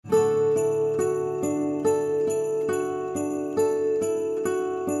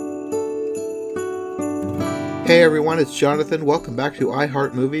Hey everyone, it's Jonathan. Welcome back to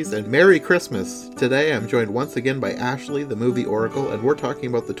iHeart Movies and Merry Christmas! Today I'm joined once again by Ashley, the movie oracle, and we're talking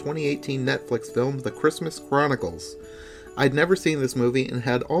about the 2018 Netflix film The Christmas Chronicles. I'd never seen this movie and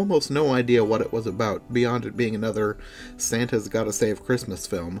had almost no idea what it was about, beyond it being another Santa's Gotta Save Christmas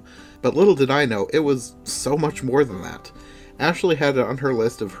film. But little did I know, it was so much more than that. Ashley had it on her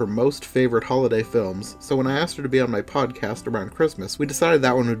list of her most favorite holiday films, so when I asked her to be on my podcast around Christmas, we decided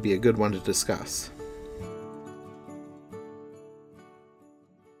that one would be a good one to discuss.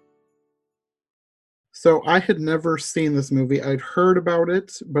 So I had never seen this movie. I'd heard about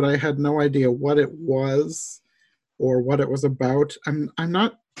it, but I had no idea what it was or what it was about. I'm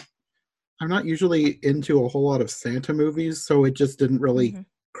not usually into a whole lot of Santa movies, so it just didn't really hmm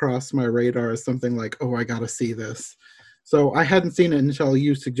cross my radar as something like, oh, I gotta see this. So I hadn't seen it until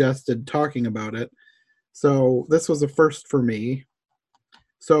you suggested talking about it. So this was a first for me.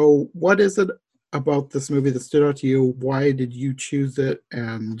 So what is it about this movie that stood out to you? Why did you choose it?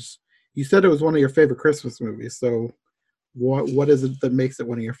 And you said it was one of your favorite Christmas movies. So what is it that makes it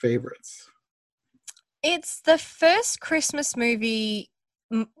one of your favorites? It's the first Christmas movie.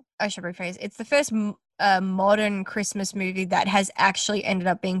 I should rephrase. It's the first modern Christmas movie that has actually ended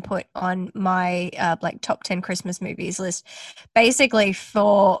up being put on my top 10 Christmas movies list. Basically,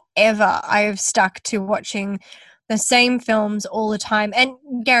 forever, I've stuck to watching the same films all the time, and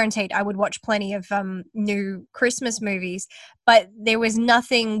guaranteed I would watch plenty of new Christmas movies, but there was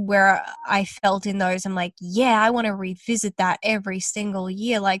nothing where I felt in those I'm like, yeah, I want to revisit that every single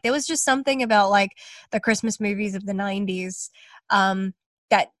year. Like there was just something about like the Christmas movies of the 90s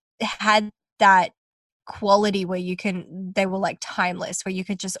that had that quality where they were like timeless, where you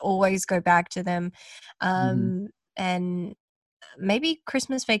could just always go back to them. Hmm. And maybe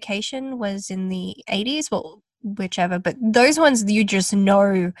Christmas Vacation was in the 80s, well, whichever, but those ones you just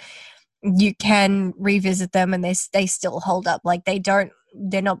know you can revisit them and they still hold up. Like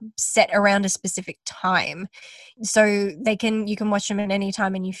they're not set around a specific time. So you can watch them at any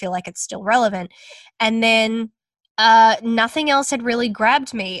time and you feel like it's still relevant. And then nothing else had really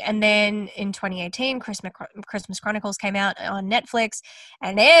grabbed me. And then in 2018, Christmas Chronicles came out on Netflix,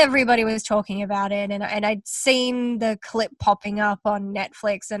 and everybody was talking about it. And I'd seen the clip popping up on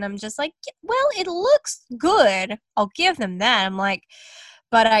Netflix, and I'm just like, "Yeah, well, it looks good. I'll give them that." I'm like,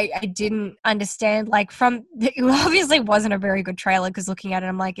 but I didn't understand, like, it obviously wasn't a very good trailer, because looking at it,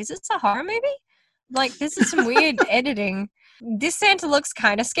 I'm like, is this a horror movie? Like, this is some weird editing. This Santa looks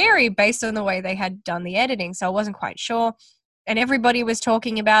kind of scary based on the way they had done the editing, so I wasn't quite sure. And everybody was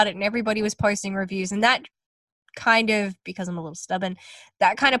talking about it, and everybody was posting reviews, and that kind of, because I'm a little stubborn,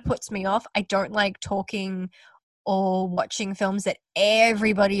 that kind of puts me off. I don't like talking or watching films that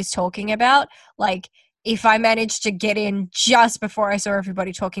everybody's talking about. Like, if I manage to get in just before I saw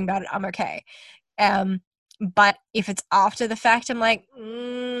everybody talking about it, I'm okay. Um, but if it's after the fact, I'm like,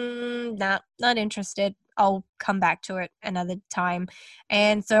 nah, not interested. I'll come back to it another time.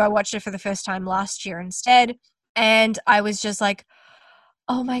 And so I watched it for the first time last year instead. And I was just like,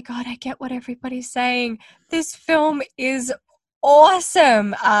 oh my God, I get what everybody's saying. This film is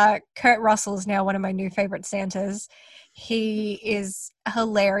awesome. Kurt Russell is now one of my new favorite Santas. He is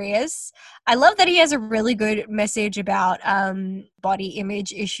hilarious. I love that he has a really good message about body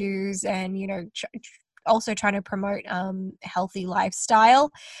image issues, and, also trying to promote healthy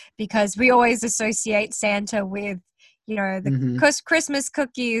lifestyle, because we always associate Santa with, the Hmm. Christmas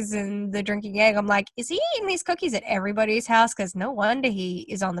cookies and the drinking egg. I'm like, is he eating these cookies at everybody's house? Because no wonder he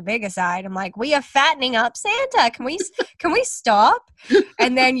is on the bigger side. I'm like, we are fattening up Santa. Can we stop?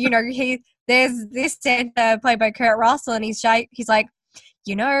 And then, there's this Santa played by Kurt Russell, and he's like,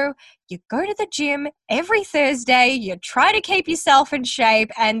 you know, you go to the gym every Thursday, you try to keep yourself in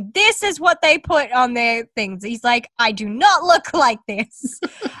shape, and this is what they put on their things. He's like, I do not look like this.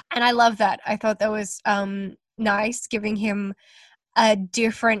 And I love that. I thought that was nice, giving him a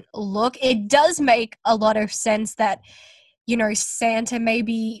different look. It does make a lot of sense that, Santa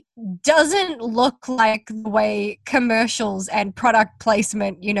maybe doesn't look like the way commercials and product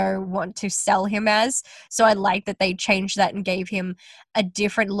placement, want to sell him as. So I like that they changed that and gave him a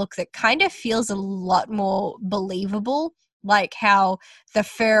different look that kind of feels a lot more believable. Like how the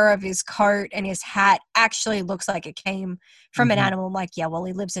fur of his coat and his hat actually looks like it came from an Hmm. animal. I'm like, yeah, well,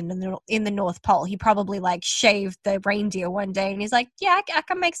 he lives in the North Pole. He probably like shaved the reindeer one day, and he's like, yeah, I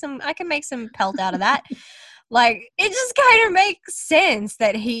can make some pelt out of that. Like, it just kind of makes sense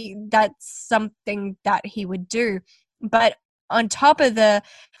that that's something that he would do. But on top of the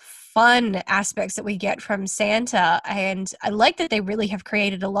fun aspects that we get from Santa. And I like that they really have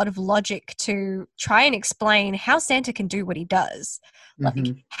created a lot of logic to try and explain how Santa can do what he does. Like,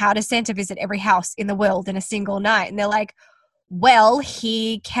 Mm-hmm. how does Santa visit every house in the world in a single night? And they're like, well,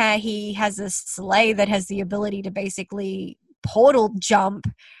 he has a sleigh that has the ability to basically portal jump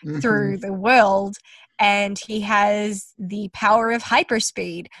Mm-hmm. through the world, and he has the power of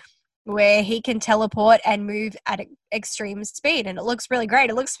hyperspeed where he can teleport and move at extreme speed, and it looks really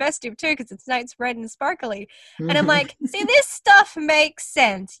great. It looks festive too because it's nice, red and sparkly. And I'm Mm-hmm. like, see, this stuff makes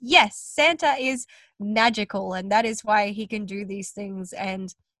sense. Yes, Santa is magical, and that is why he can do these things.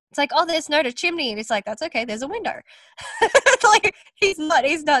 And it's like, oh, there's no chimney, and it's like, that's okay, there's a window. Like, he's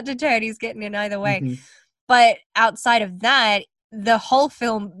not deterred, he's getting in either way. Mm-hmm. But outside of that, the whole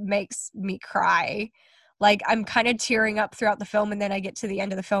film makes me cry. Like, I'm kind of tearing up throughout the film, and then I get to the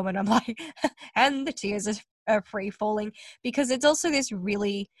end of the film and I'm like, and the tears are free falling, because it's also this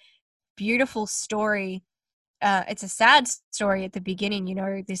really beautiful story. It's a sad story at the beginning,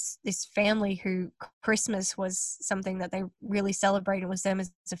 this family who Christmas was something that they really celebrated, was them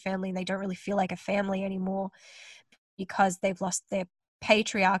as a family, and they don't really feel like a family anymore because they've lost their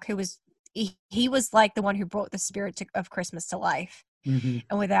patriarch, who was he was like the one who brought the spirit of Christmas to life. Mm-hmm.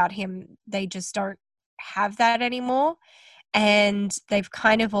 And without him, they just don't have that anymore. And they've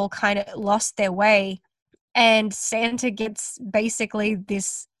kind of lost their way. And Santa gets basically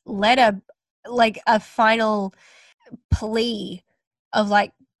this letter, like a final plea of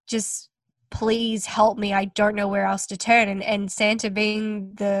like, just please help me. I don't know where else to turn. And Santa,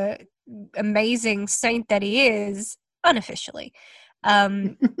 being the amazing saint that he is, unofficially,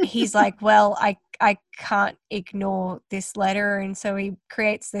 he's like, well, I can't ignore this letter. And so he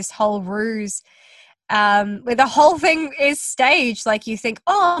creates this whole ruse, where the whole thing is staged. Like, you think,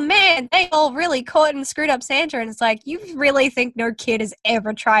 oh man, they all really caught and screwed up Santa, and it's like, you really think no kid has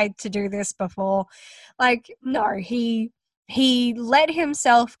ever tried to do this before? Like, no, he let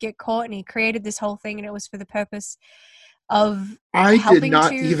himself get caught, and he created this whole thing, and it was for the purpose of I did helping not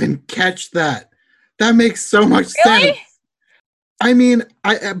to. even catch that. That makes so much sense. Really? I mean,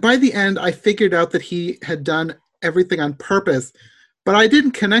 I by the end I figured out that he had done everything on purpose, but I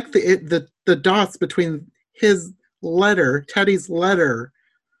didn't connect the dots between his letter, Teddy's letter.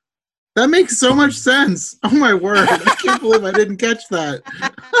 That makes so much sense. Oh my word! I can't believe I didn't catch that.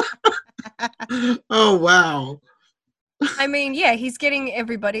 Oh wow. I mean, yeah, he's getting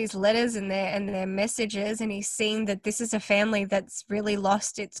everybody's letters and their messages, and he's seen that this is a family that's really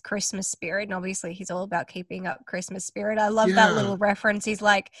lost its Christmas spirit. And obviously, he's all about keeping up Christmas spirit. I love that Yeah. little reference. He's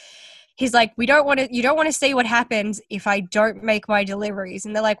like, you don't want to see what happens if I don't make my deliveries.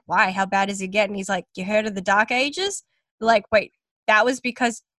 And they're like, why? How bad does it get? And he's like, you heard of the Dark Ages? They're like, wait, that was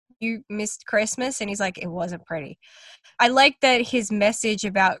because you missed Christmas? And he's like, it wasn't pretty. I like that his message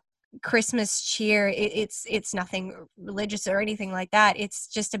about Christmas cheer, it's nothing religious or anything like that. It's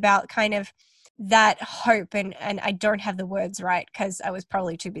just about kind of that hope, and I don't have the words right because I was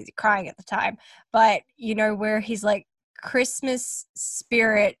probably too busy crying at the time. But where he's like, Christmas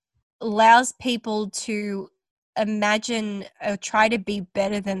spirit allows people to imagine or try to be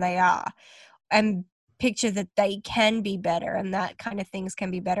better than they are, and picture that they can be better, and that kind of things can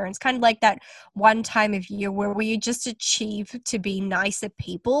be better. And it's kind of like that one time of year where we just achieve to be nicer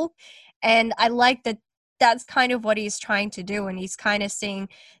people. And I like that that's kind of what he's trying to do. And he's kind of seeing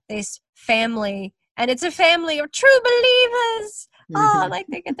this family, and it's a family of true believers. Oh, Mhm. like,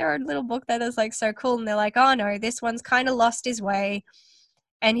 they get their own little book that is like so cool. And they're like, oh no, this one's kind of lost his way,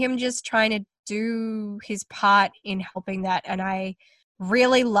 and him just trying to do his part in helping that. And I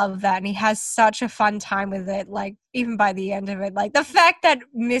really love that. And he has such a fun time with it. Like, even by the end of it, like the fact that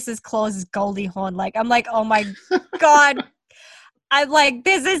Mrs. Claus is Goldie Hawn, like, I'm like, oh my God. I'm like,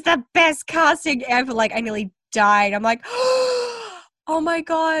 this is the best casting ever. Like, I nearly died. I'm like, oh my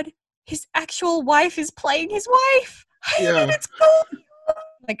God, his actual wife is playing his wife. And Yeah. it's Goldie Hawn.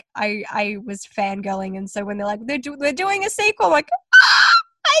 Like, I was fangirling. And so when they're like, they're doing a sequel, I'm like,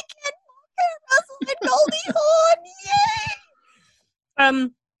 I can Russell and Goldie Hawn. Yay!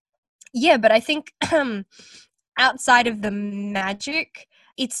 Yeah, but I think outside of the magic,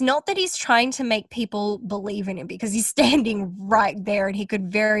 it's not that he's trying to make people believe in him, because he's standing right there and he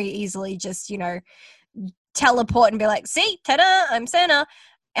could very easily just, teleport and be like, see, ta-da, I'm Santa.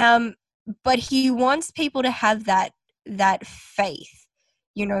 Um, but he wants people to have that faith,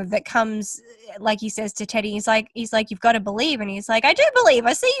 that comes, like he says to Teddy, he's like, you've got to believe. And he's like, I do believe.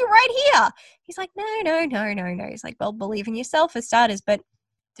 I see you right here. He's like, no, no, no, no, no. He's like, well, believe in yourself for starters, but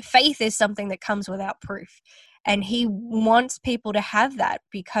faith is something that comes without proof. And he wants people to have that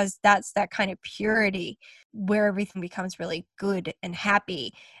because that's that kind of purity where everything becomes really good and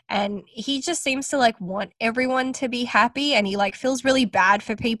happy. And he just seems to like want everyone to be happy, and he like feels really bad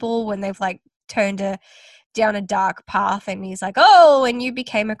for people when they've like turned down a dark path, and he's like, oh, and you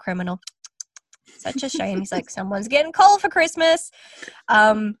became a criminal. Such a shame. He's like, someone's getting coal for Christmas.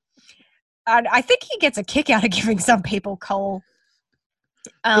 I think he gets a kick out of giving some people coal.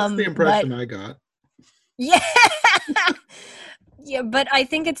 That's the But impression I got. yeah. Yeah, but I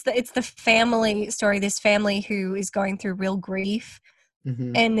think it's the family story, this family who is going through real grief,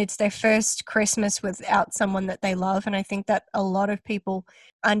 Mm-hmm. and it's their first Christmas without someone that they love. And I think that a lot of people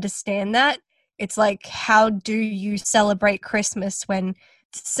understand that. It's like, how do you celebrate Christmas when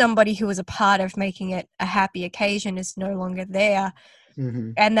somebody who was a part of making it a happy occasion is no longer there?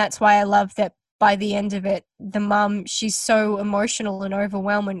 Mm-hmm. And that's why I love that by the end of it, the mum, she's so emotional and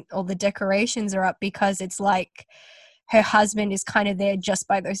overwhelmed when all the decorations are up, because it's like her husband is kind of there just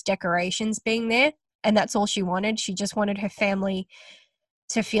by those decorations being there. And that's all she wanted. She just wanted her family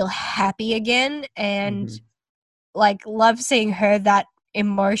to feel happy again. And Mm-hmm. like, love seeing her that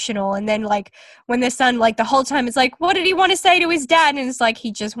emotional. And then like when the son, like the whole time, it's like, what did he want to say to his dad? And it's like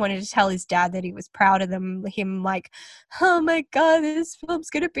he just wanted to tell his dad that he was proud of him like, oh my god, this film's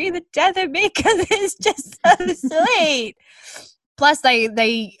gonna be the death of me because it's just so sweet. Plus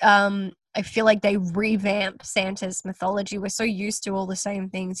they I feel like they revamp Santa's mythology. We're so used to all the same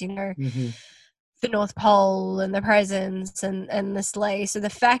things, Mm-hmm. the North Pole and the presents and the sleigh. So the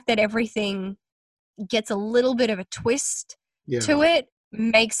fact that everything gets a little bit of a twist Yeah. to it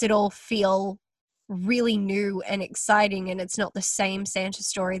makes it all feel really new and exciting, and it's not the same Santa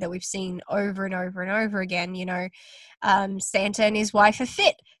story that we've seen over and over and over again. Santa and his wife are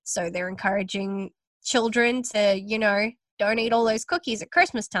fit, so they're encouraging children to don't eat all those cookies at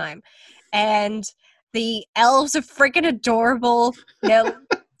Christmas time. And the elves are freaking adorable. They're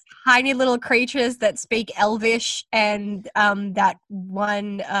tiny little creatures that speak Elvish, and that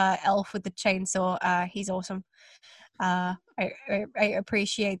one elf with the chainsaw, he's awesome. I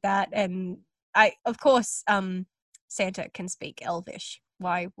appreciate that, and of course, Santa can speak Elvish.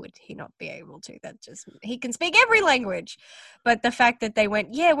 Why would he not be able to? He can speak every language. But the fact that they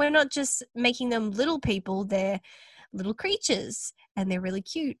went, yeah, we're not just making them little people, they're little creatures, and they're really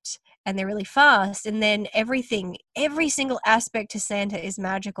cute, and they're really fast, and then every single aspect to Santa is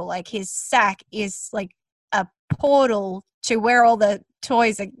magical. Like his sack is like a portal to where all the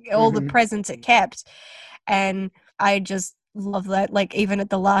toys all the Mm-hmm. presents are kept. And I just love that. Like, even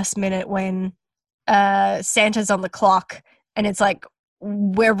at the last minute when Santa's on the clock and it's like,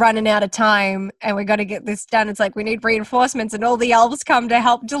 we're running out of time and we got to get this done. It's like, we need reinforcements, and all the elves come to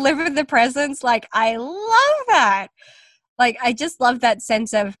help deliver the presents. Like, I love that. Like, I just love that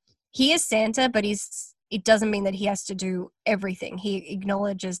sense of, he is Santa, but it doesn't mean that he has to do everything. He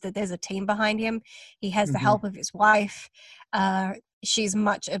acknowledges that there's a team behind him. He has the Mm-hmm. help of his wife. She's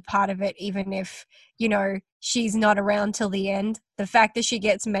much a part of it, even if, she's not around till the end. The fact that she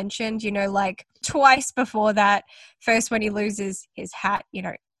gets mentioned, like twice before that, first when he loses his hat,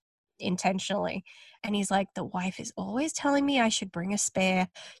 intentionally. And he's like, the wife is always telling me I should bring a spare.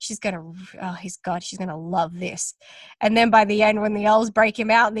 She's she's gonna love this. And then by the end, when the elves break him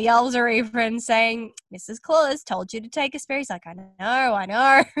out, and the elves are even saying, Mrs. Claus told you to take a spare. He's like, I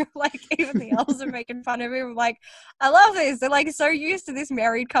know. Like, even the elves are making fun of him. I'm like, I love this. They're like so used to this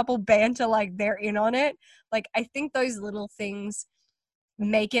married couple banter, like they're in on it. Like, I think those little things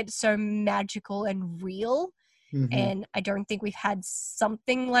make it so magical and real. Mm-hmm. And I don't think we've had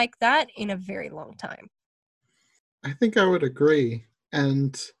something like that in a very long time. I think I would agree.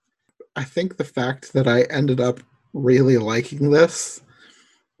 And I think the fact that I ended up really liking this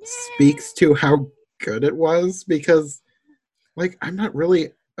speaks to how good it was, because, like, I'm not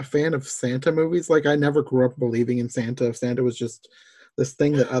really a fan of Santa movies. Like, I never grew up believing in Santa. Santa was just this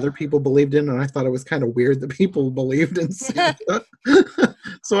thing that other people believed in, and I thought it was kind of weird that people believed in Santa.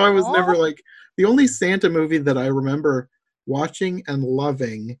 So I was never like, the only Santa movie that I remember watching and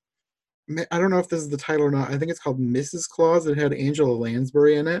loving, I don't know if this is the title or not. I think it's called Mrs. Claus. It had Angela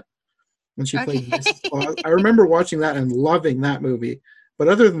Lansbury in it, and she played Okay. Mrs. Claus. I remember watching that and loving that movie. But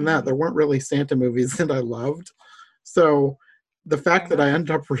other than that, there weren't really Santa movies that I loved. So the fact that I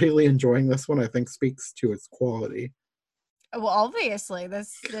ended up really enjoying this one, I think, speaks to its quality. Well, obviously,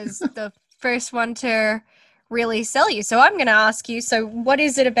 this is the first one to really sell you. So I'm going to ask you, so what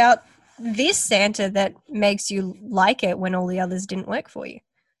is it about this Santa that makes you like it when all the others didn't work for you?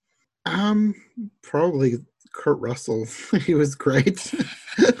 Probably Kurt Russell. He was great.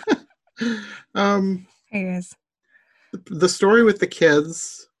 um, Yes. the story with the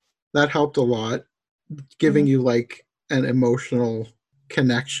kids, that helped a lot. giving Mhm. you like an emotional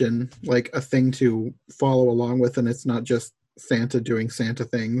connection, like a thing to follow along with, and it's not just Santa doing Santa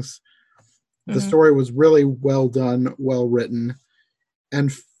things. The Mhm. story was really well done, well written,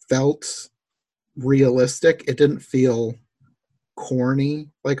 and felt realistic. It didn't feel corny.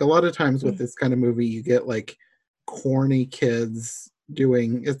 Like a lot of times with Mm. this kind of movie, you get like corny kids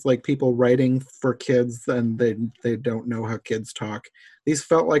doing it's like people writing for kids and they don't know how kids talk. These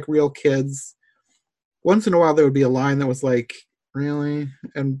felt like real kids. Once in a while there would be a line that was like, really?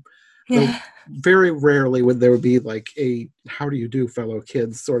 And the Yeah. very rarely would there be like a how do you do fellow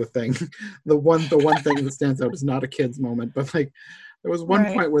kids sort of thing. The one thing that stands out is not a kids moment, but like there was one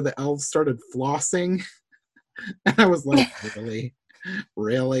Right. point where the elves started flossing and I was like, really?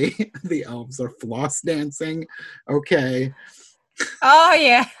 Really? The elves are floss dancing? Okay. Oh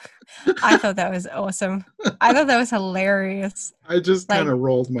yeah. I thought that was awesome. I thought that was hilarious. I just kind Like, of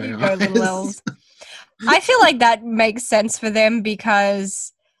rolled my you go, little eyes. elves. I feel like that makes sense for them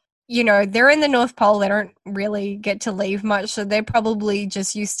because, they're in the North Pole. They don't really get to leave much. So they're probably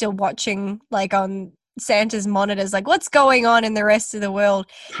just used to watching, like, on Santa's monitors, like, what's going on in the rest of the world.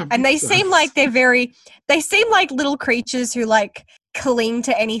 That And they makes seem sense. like they seem like little creatures who, like, cling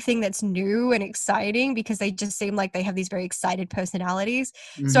to anything that's new and exciting because they just seem like they have these very excited personalities.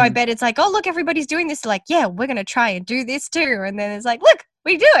 So I Hmm. bet it's like, oh, look, everybody's doing this. Like, yeah, we're going to try and do this too. And then it's like, look,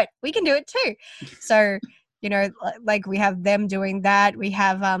 we do it. We can do it too. So, like we have them doing that. We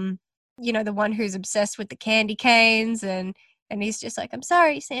have, the one who's obsessed with the candy canes and he's just like, I'm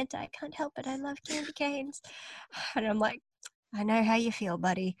sorry, Santa, I can't help it. I love candy canes. And I'm like, I know how you feel,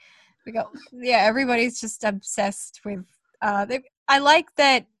 buddy. Yeah, everybody's just obsessed with I like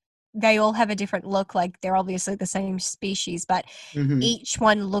that they all have a different look. Like they're obviously the same species, but Hmm. each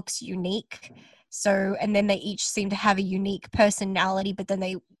one looks unique. So, and then they each seem to have a unique personality, but then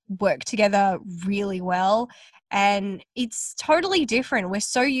they work together really well. And it's totally different. We're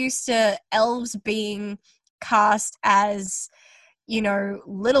so used to elves being cast as,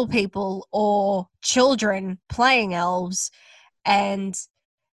 little people or children playing elves. And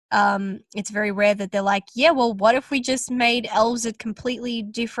it's very rare that they're like, yeah, well, what if we just made elves a completely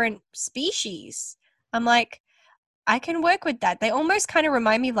different species? I'm like, I can work with that. They almost kind of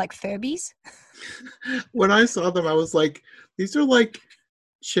remind me of like Furbies. When I saw them, I was like, these are like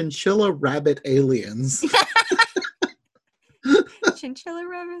chinchilla rabbit aliens. Chinchilla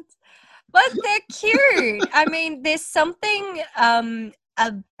rabbits. But they're cute. I mean, there's something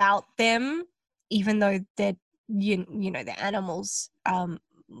about them, even though they're they're animals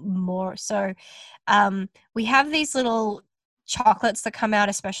more so. We have these little chocolates that come out,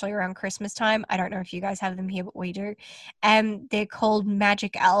 especially around Christmas time. I don't know if you guys have them here, but we do. And they're called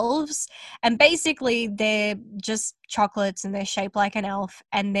Magic Elves. And basically, they're just chocolates and they're shaped like an elf.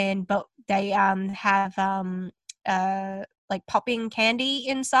 And then, but they have like popping candy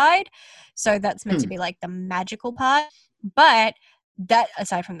inside. So that's meant to Hmm. be like the magical part. But that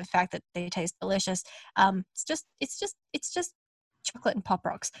aside from the fact that they taste delicious, it's just chocolate and pop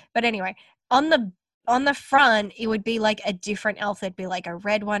rocks. But anyway, on the front, it would be like a different elf. There'd be like a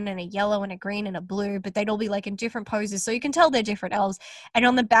red one and a yellow and a green and a blue, but they'd all be like in different poses. So you can tell they're different elves. And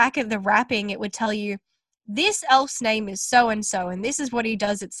on the back of the wrapping, it would tell you this elf's name is so and so, and this is what he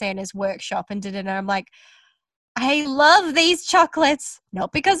does at Santa's workshop. And did it. And I'm like, I love these chocolates,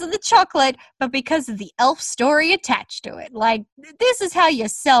 not because of the chocolate, but because of the elf story attached to it. Like, this is how you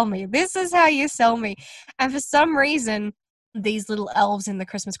sell me. This is how you sell me. And for some reason, these little elves in the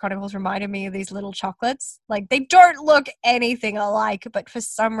Christmas Chronicles reminded me of these little chocolates. Like, they don't look anything alike, but for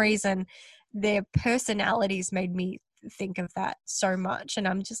some reason, their personalities made me think of that so much. And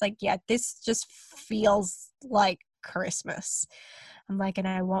I'm just like, yeah, this just feels like Christmas. I'm like, and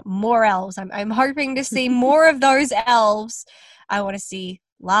I want more elves. I'm hoping to see more of those elves. I want to see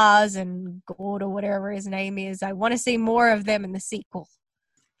Lars and Gord or whatever his name is. I want to see more of them in the sequel.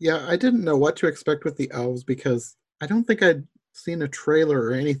 Yeah, I didn't know what to expect with the elves because I don't think I'd seen a trailer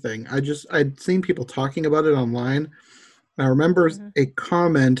or anything. I'd seen people talking about it online. I remember Mm-hmm. a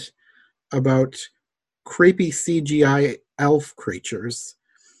comment about creepy CGI elf creatures,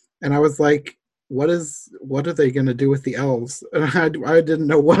 and I was like, what are they going to do with the elves? And I didn't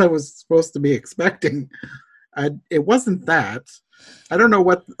know what I was supposed to be expecting. It wasn't that. I don't know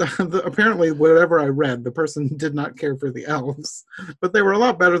what. Apparently, whatever I read, the person did not care for the elves, but they were a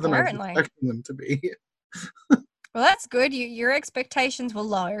lot better than I was Apparently. expecting them to be. Well, that's good. Your expectations were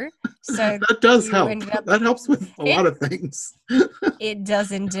low, so That does you help. ended up. That helps with a lot It of things. it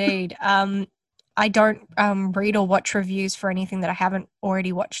does indeed. I don't read or watch reviews for anything that I haven't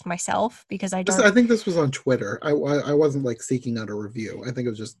already watched myself because I I don't. think this was on Twitter. I wasn't like seeking out a review. I think it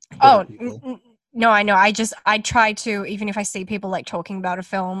was just Twitter Oh, people. No, I know. I try to, even if I see people like talking about a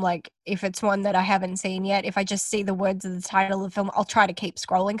film, like if it's one that I haven't seen yet, if I just see the words of the title of the film, I'll try to keep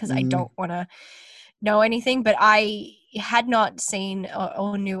scrolling because I Mm, don't want to know anything. But I had not seen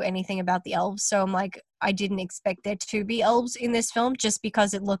or knew anything about the elves. So I'm like, I didn't expect there to be elves in this film just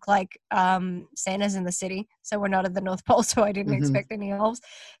because it looked like Santa's in the city. So we're not at the North Pole. So I didn't hmm expect any elves.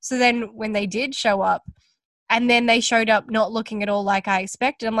 So then when they did show up, and then they showed up not looking at all like I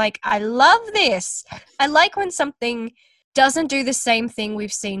expected. I'm like, I love this. I like when something doesn't do the same thing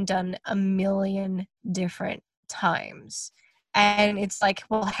we've seen done a million different times. And it's like,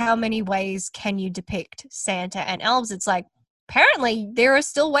 well, how many ways can you depict Santa and elves? It's like, apparently there are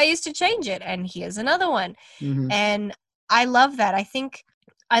still ways to change it. And here's another one. hmm And I love that.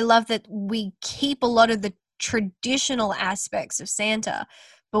 I love that we keep a lot of the traditional aspects of Santa,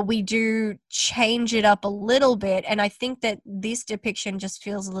 but we do change it up a little bit. And I think that this depiction just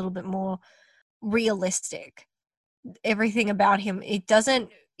feels a little bit more realistic. Everything about him, it doesn't,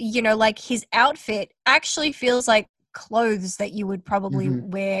 like his outfit actually feels like clothes that you would probably hmm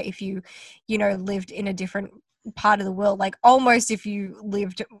wear if you, lived in a different part of the world. Like almost if you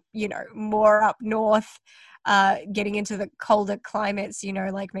lived, more up north, getting into the colder climates,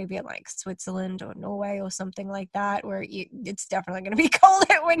 like maybe in like Switzerland or Norway or something like that, where it's definitely going to be cold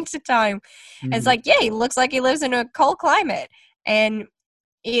at winter time. And it's hmm like, yeah, he looks like he lives in a cold climate, and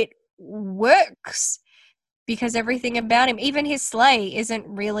it works because everything about him, even his sleigh, isn't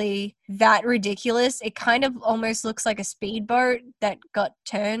really that ridiculous. It kind of almost looks like a speedboat that got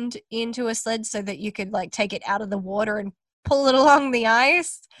turned into a sled so that you could like take it out of the water and pull it along the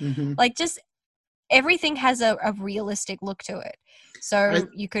ice. hmm Like just everything has a realistic look to it. I So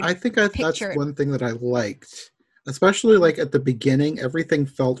you could I think that's picture it. one thing that I liked, especially like at the beginning. Everything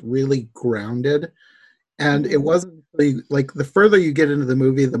felt really grounded, and it Mm-hmm. wasn't really, like the further you get into the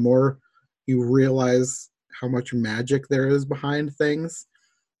movie, the more you realize how much magic there is behind things.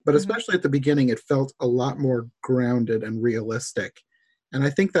 But Mm-hmm. especially at the beginning, it felt a lot more grounded and realistic, and I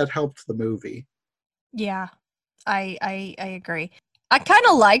think that helped the movie. Yeah, I agree. I kind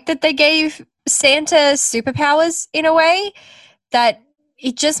of like that they gave Santa superpowers in a way that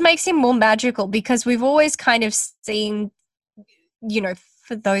it just makes him more magical because we've always kind of seen,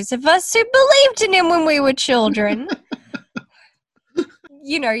 for those of us who believed in him when we were children,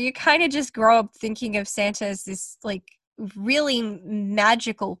 you kind of just grow up thinking of Santa as this like really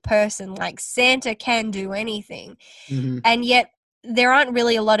magical person, like Santa can do anything. hmm And yet there aren't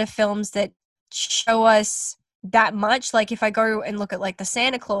really a lot of films that show us that much. Like if I go and look at like the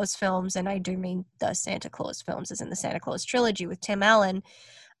Santa Claus films, and I do mean the Santa Claus films as in the Santa Claus trilogy with Tim Allen,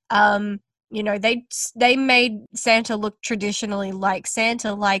 um they made Santa look traditionally like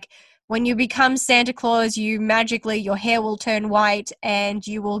Santa. Like when you become Santa Claus, you magically, your hair will turn white and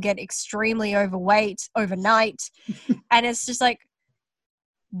you will get extremely overweight overnight. And it's just like,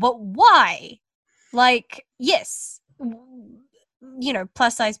 but why? Like, yes,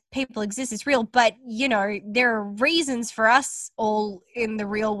 plus size people exist, it's real, but there are reasons for us all in the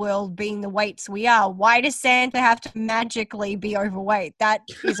real world being the weights we are. Why does Santa have to magically be overweight? That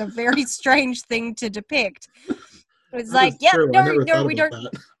is a very strange thing to depict. It's That like, is yep, true. I no, never no, thought we about don't.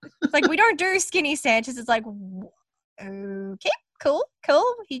 that. It's like we don't do skinny Santas. It's like, okay, cool, cool.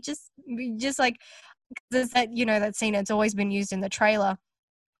 We just like, there's that, that scene. It's always been used in the trailer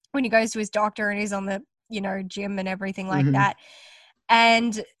when he goes to his doctor and he's on the, gym and everything like hmm that.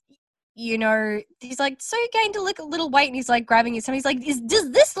 And, he's like, so you gained a little weight. And he's like grabbing his, he's like,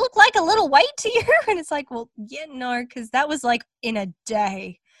 does this look like a little weight to you? And it's like, well, yeah, no, because that was like in a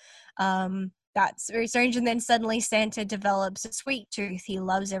day. That's very strange. And then suddenly Santa develops a sweet tooth. He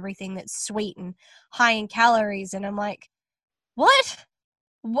loves everything that's sweet and high in calories. And I'm like, what?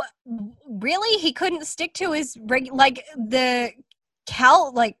 What? Really? He couldn't stick to his like the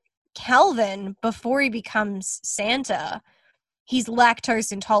Calvin before he becomes Santa. He's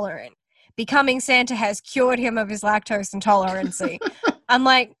lactose intolerant. Becoming Santa has cured him of his lactose intolerancy. I'm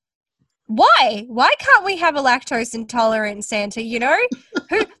like, why? Why can't we have a lactose intolerant Santa?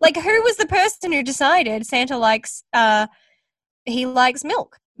 Who was the person who decided Santa likes he likes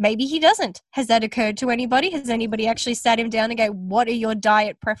milk? Maybe he doesn't. Has that occurred to anybody? Has anybody actually sat him down and go, what are your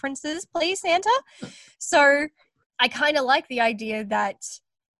diet preferences, please, Santa? So I kind of like the idea that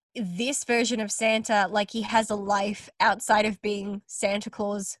this version of Santa, like he has a life outside of being Santa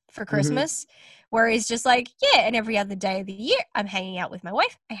Claus for hmm Christmas, where he's just like, yeah, and every other day of the year, I'm hanging out with my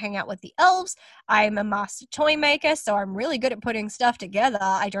wife. I hang out with the elves. I'm a master toy maker, so I'm really good at putting stuff together.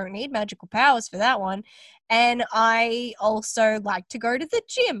 I don't need magical powers for that one. And I also like to go to the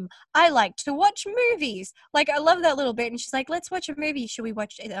gym. I like to watch movies. Like, I love that little bit. And she's like, let's watch a movie. Should we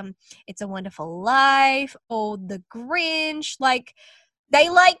watch It's a Wonderful Life or The Grinch? Like, they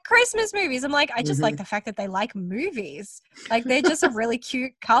like Christmas movies. I'm like, I just like the fact that they like movies. Like, they're just a really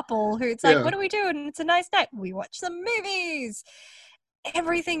cute couple who it's like, Yeah. what do we do? And it's a nice night. We watch some movies.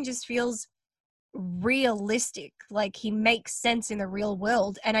 Everything just feels realistic. Like, he makes sense in the real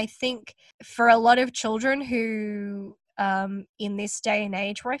world. And I think for a lot of children who, in this day and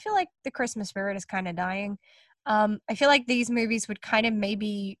age where I feel like the Christmas spirit is kind of dying, I feel like these movies would kind of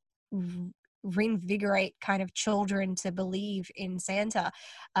maybe reinvigorate kind of children to believe in Santa.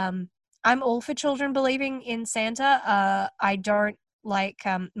 I'm all for children believing in Santa. I don't like,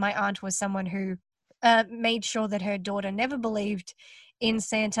 my aunt was someone who made sure that her daughter never believed in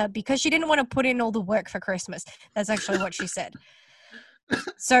Santa because she didn't want to put in all the work for Christmas. That's actually what she said.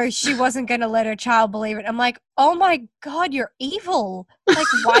 So she wasn't going to let her child believe it. I'm like, oh my God, you're evil. Like,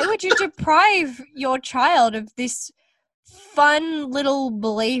 why would you deprive your child of this fun little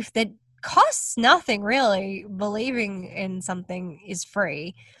belief that costs nothing, really? Believing in something is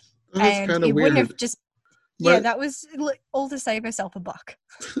free. That is And kind of it wouldn't weird. have just, yeah, But that was all to save herself a buck.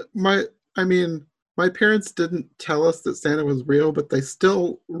 I mean, my parents didn't tell us that Santa was real, but they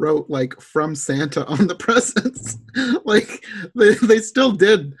still wrote like "from Santa" on the presents. Like they still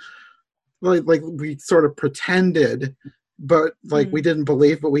did. Like we sort of pretended, but like we didn't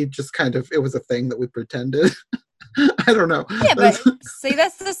believe, but we just kind of, it was a thing that we pretended. I don't know. Yeah, but see,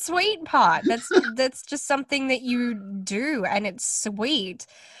 that's the sweet part. That's just something that you do, and it's sweet.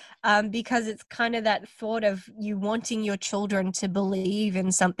 Because it's kind of that thought of you wanting your children to believe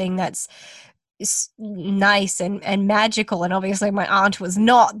in something that's nice and magical. And obviously my aunt was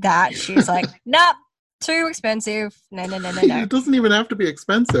not that. She's like, nope, too expensive. No. It doesn't even have to be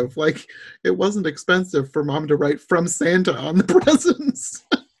expensive. Like, it wasn't expensive for mom to write "from Santa" on the presents.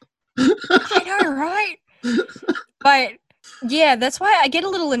 I know, right? But yeah, that's why I get a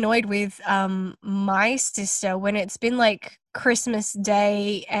little annoyed with my sister when it's been like Christmas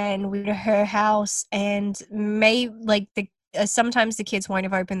Day and we're at her house and sometimes the kids won't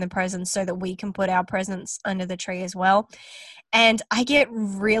have opened the presents so that we can put our presents under the tree as well. And I get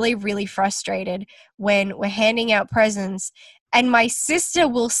really, really frustrated when we're handing out presents and my sister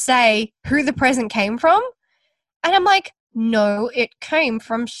will say who the present came from. And I'm like, no, it came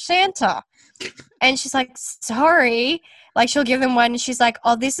from Santa. And she's like, sorry. Like, she'll give them one and she's like,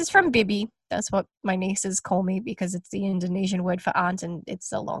 oh, this is from Bibi. That's what my nieces call me because it's the Indonesian word for aunt, and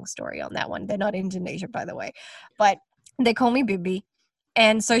it's a long story on that one. They're not Indonesian, by the way, but they call me Bibi.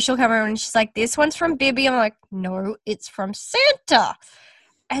 And so she'll come around and she's like, this one's from Bibi. I'm like, no, it's from Santa.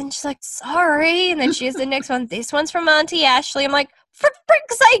 And she's like, sorry. And then she has the next one. This one's from Auntie Ashley. I'm like, for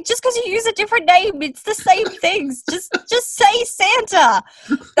frick's sake, just because you use a different name, it's the same things. Just say Santa.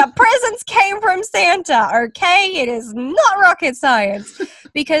 The presents came from Santa, okay? It is not rocket science.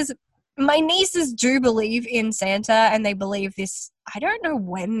 Because my nieces do believe in Santa, and they believe this. I don't know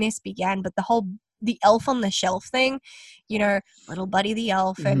when this began, but the elf on the shelf thing, little Buddy the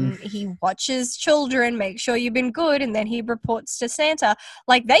elf, and he watches children, make sure you've been good, and then he reports to Santa.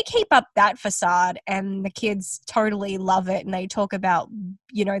 Like, they keep up that facade, and the kids totally love it, and they talk about,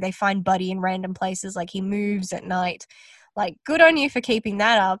 they find Buddy in random places, like he moves at night. Like, good on you for keeping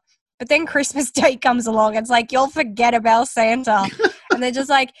that up. But then Christmas Day comes along, it's like, you'll forget about Santa. And they're just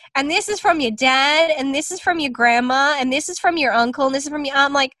like, and this is from your dad, and this is from your grandma, and this is from your uncle, and this is from your aunt.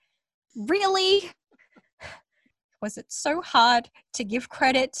 I'm like, really? Was it so hard to give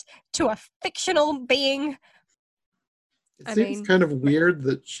credit to a fictional being? It seems kind of weird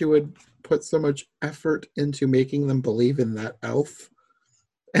that she would put so much effort into making them believe in that elf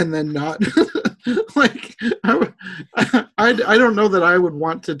and then not like I don't know that I would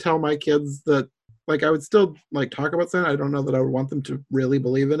want to tell my kids that, like, I would still like talk about Santa. I don't know that I would want them to really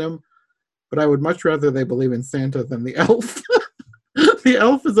believe in him, but I would much rather they believe in Santa than the elf. The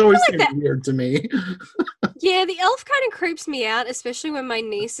elf has always seemed weird to me. Yeah, the elf kind of creeps me out, especially when my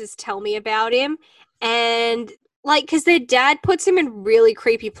nieces tell me about him. And like, because their dad puts him in really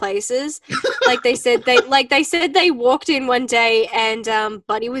creepy places. Like they said they walked in one day and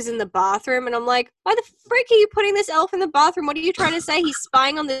Buddy was in the bathroom, and I'm like, why the frick are you putting this elf in the bathroom? What are you trying to say? He's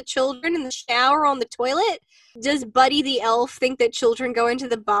spying on the children in the shower or on the toilet? Does Buddy the elf think that children go into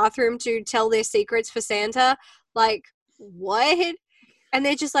the bathroom to tell their secrets for Santa? Like, what? And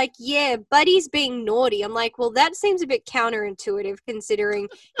they're just like, yeah, Buddy's being naughty. I'm like, well, that seems a bit counterintuitive considering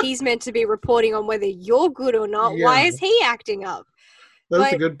he's meant to be reporting on whether you're good or not. Why Yeah. is he acting up?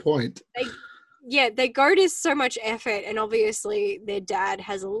 That's a But good point. they go to so much effort, and obviously their dad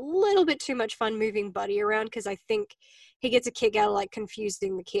has a little bit too much fun moving Buddy around because I think he gets a kick out of like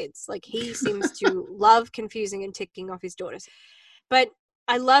confusing the kids. Like he seems to love confusing and ticking off his daughters. But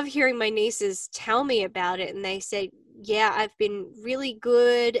I love hearing my nieces tell me about it, and they say, yeah, I've been really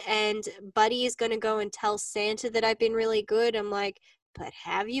good, and Buddy is going to go and tell Santa that I've been really good. I'm like, but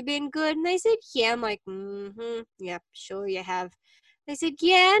have you been good? And they said, yeah. I'm like, yeah, sure you have. They said,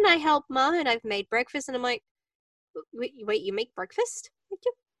 yeah, and I helped Mom, and I've made breakfast. And I'm like, wait, you make breakfast?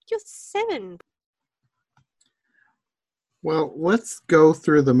 You're 7. Well, let's go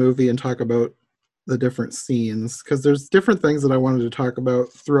through the movie and talk about the different scenes, because there's different things that I wanted to talk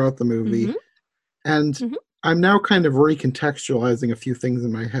about throughout the movie. Mhm. And Mhm. I'm now kind of recontextualizing a few things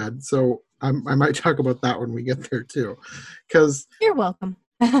in my head. So I might talk about that when we get there too. Because You're welcome.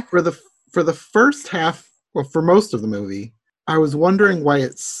 for the first half, well, for most of the movie, I was wondering why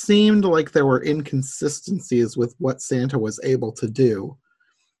it seemed like there were inconsistencies with what Santa was able to do.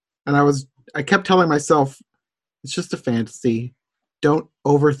 And I kept telling myself, it's just a fantasy. Don't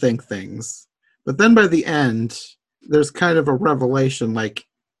overthink things. But then by the end, there's kind of a revelation, like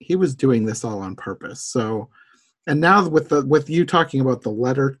he was doing this all on purpose. So, and now with you talking about the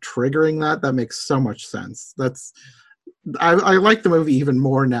letter triggering that makes so much sense. I like the movie even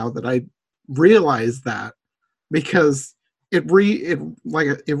more now that I realize that, because it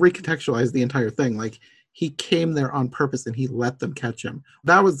recontextualized the entire thing. Like he came there on purpose and he let them catch him.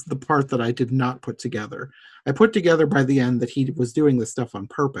 That was the part that I did not put together. I put together by the end that he was doing this stuff on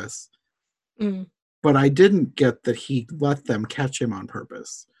purpose. Mm. But I didn't get that he let them catch him on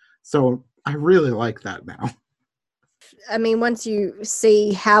purpose. So I really like that now. I mean, once you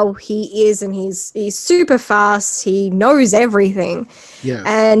see how he is, and he's super fast, he knows everything, Yes.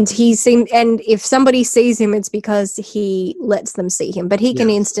 and and if somebody sees him, it's because he lets them see him. But he can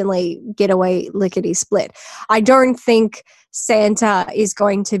Yes. instantly get away lickety split. I don't think Santa is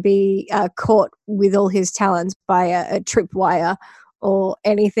going to be caught with all his talents by a tripwire or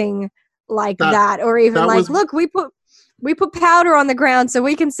anything like that, or even like, look, we put powder on the ground so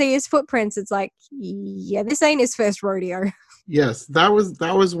we can see his footprints. It's like, yeah, this ain't his first rodeo. Yes, that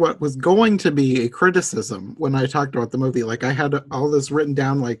was what was going to be a criticism when I talked about the movie. Like I had all this written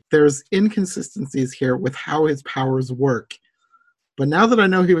down, like there's inconsistencies here with how his powers work. But now that I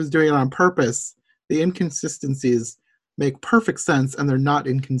know he was doing it on purpose, the inconsistencies make perfect sense, and they're not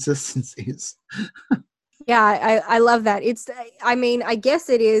inconsistencies. Yeah, I love that. I mean, I guess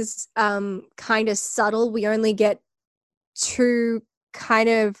it is kind of subtle. We only get 2 kind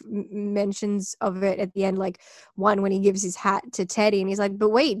of mentions of it at the end, like one when he gives his hat to Teddy and he's like, but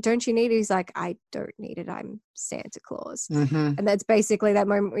wait, don't you need it? He's like, I don't need it, I'm Santa Claus. Mm-hmm. And that's basically that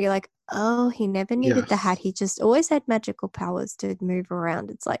moment where you're like, oh, he never needed the hat, he just always had magical powers to move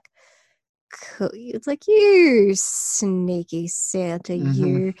around. It's like, cool. It's like, you sneaky Santa,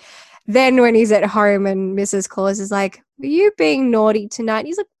 you. Then when he's at home and Mrs. Claus is like, were you being naughty tonight?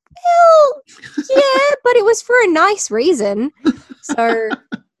 He's like, well, yeah, but it was for a nice reason. So,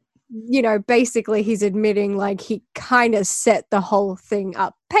 basically he's admitting like he kind of set the whole thing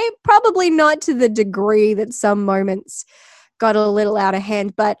up. Probably not to the degree that some moments got a little out of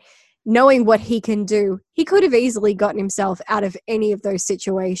hand, but knowing what he can do, he could have easily gotten himself out of any of those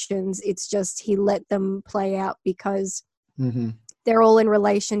situations. It's just he let them play out because they're all in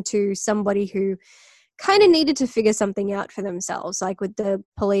relation to somebody who kind of needed to figure something out for themselves. Like with the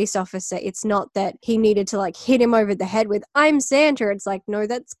police officer, it's not that he needed to like hit him over the head with, I'm Santa. It's like, no,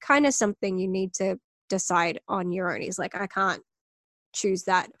 that's kind of something you need to decide on your own. He's like, I can't choose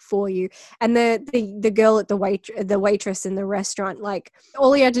that for you. And the girl at the waitress in the restaurant, like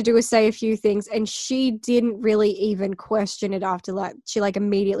all he had to do was say a few things and she didn't really even question it after that. She like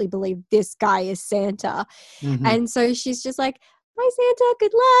immediately believed this guy is Santa. And so she's just like, bye Santa,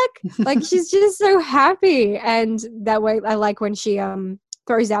 good luck. Like she's just so happy. And that way I like when she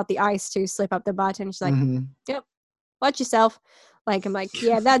throws out the ice to slip up the button. She's like, yep, watch yourself. Like I'm like,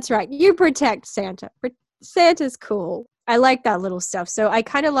 yeah, that's right, you protect Santa. Santa's cool. I like that little stuff. So I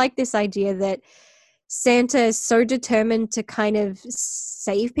kind of like this idea that Santa is so determined to kind of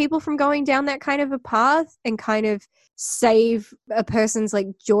save people from going down that kind of a path and kind of save a person's like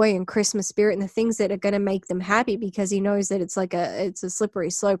joy and Christmas spirit and the things that are going to make them happy, because he knows that it's a slippery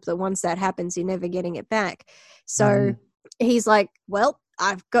slope that once that happens, you're never getting it back. So he's like, well,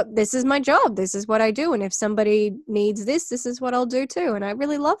 this is my job. This is what I do. And if somebody needs this is what I'll do too. And I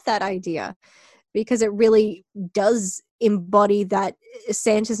really love that idea because it really does embody that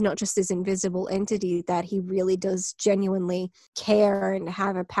Santa's not just this invisible entity, that he really does genuinely care and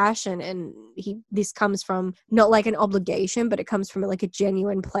have a passion, and this comes from not like an obligation, but it comes from like a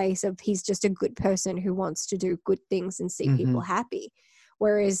genuine place of he's just a good person who wants to do good things and see people happy.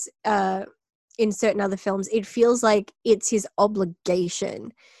 Whereas in certain other films it feels like it's his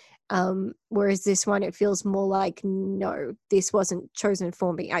obligation, whereas this one it feels more like, no, this wasn't chosen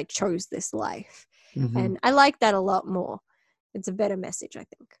for me, I chose this life. And I like that a lot more. It's a better message, I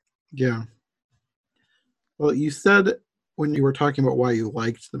think. Yeah. Well, you said when you were talking about why you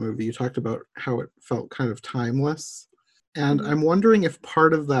liked the movie, you talked about how it felt kind of timeless. And I'm wondering if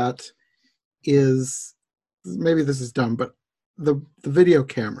part of that is, maybe this is dumb, but the video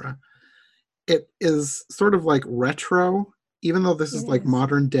camera, it is sort of like retro, even though this is like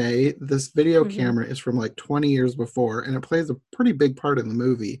modern day. This video camera is from like 20 years before, and it plays a pretty big part in the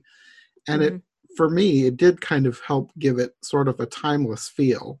movie. And it, for me, it did kind of help give it sort of a timeless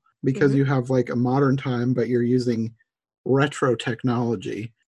feel, because you have like a modern time, but you're using retro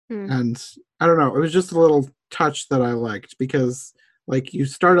technology. And I don't know, it was just a little touch that I liked, because like you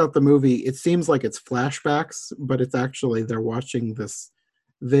start out the movie, it seems like it's flashbacks, but it's actually they're watching this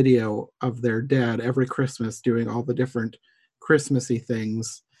video of their dad every Christmas doing all the different Christmassy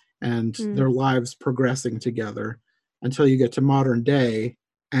things, and their lives progressing together until you get to modern day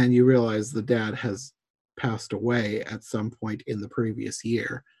and you realize the dad has passed away at some point in the previous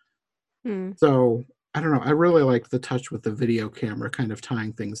year. So I don't know, I really like the touch with the video camera kind of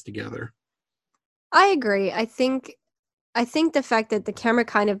tying things together. I agree. I think the fact that the camera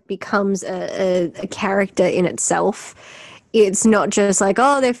kind of becomes a character in itself. It's not just like,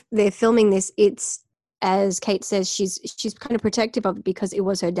 oh, they're filming this. It's, as Kate says, she's kind of protective of it because it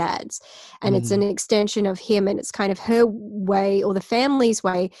was her dad's, and it's an extension of him, and it's kind of her way, or the family's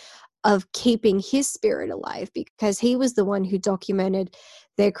way, of keeping his spirit alive, because he was the one who documented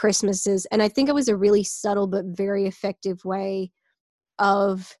their Christmases. And I think it was a really subtle but very effective way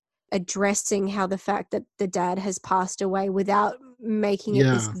of addressing how the fact that the dad has passed away without making it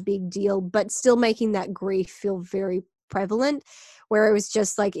this big deal, but still making that grief feel very prevalent, where it was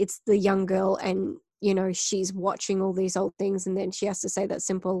just like, it's the young girl and, you know, she's watching all these old things, and then she has to say that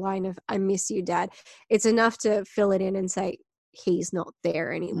simple line of, I miss you, Dad. It's enough to fill it in and say, he's not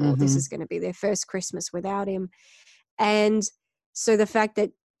there anymore. This is going to be their first Christmas without him. And so the fact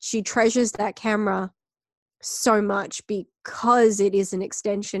that she treasures that camera so much because it is an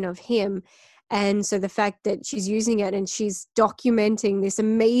extension of him, and so the fact that she's using it and she's documenting this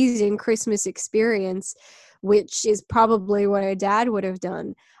amazing Christmas experience, which is probably what her dad would have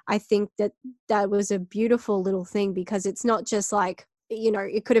done, I think that was a beautiful little thing, because it's not just like, you know,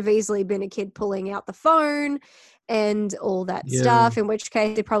 it could have easily been a kid pulling out the phone and all that stuff, in which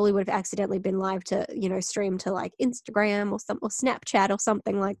case it probably would have accidentally been live to, you know, stream to like Instagram or Snapchat or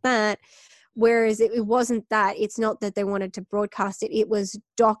something like that. Whereas it wasn't that. It's not that they wanted to broadcast it. It was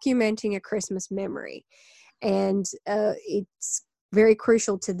documenting a Christmas memory. And it's very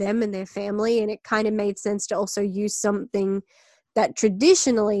crucial to them and their family. And it kind of made sense to also use something that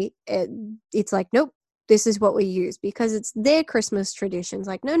traditionally it's like, nope, this is what we use, because it's their Christmas traditions.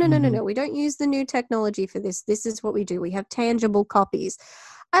 Like, no, we don't use the new technology for this. This is what we do. We have tangible copies.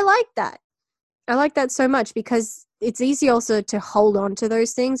 I like that. I like that so much, because it's easy also to hold on to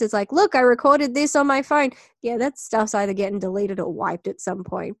those things. It's like, look, I recorded this on my phone. Yeah, that stuff's either getting deleted or wiped at some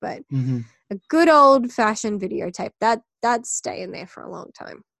point. But a good old-fashioned videotape, that's staying there for a long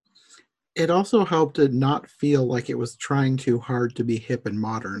time. It also helped it not feel like it was trying too hard to be hip and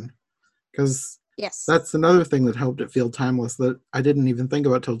modern, because that's another thing that helped it feel timeless that I didn't even think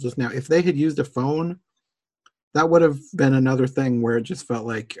about till just now. If they had used a phone, that would have been another thing where it just felt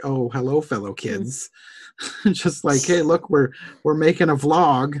like, oh, hello, fellow kids. Just like, hey, look, we're making a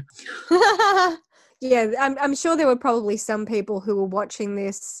vlog. Yeah, I'm sure there were probably some people who were watching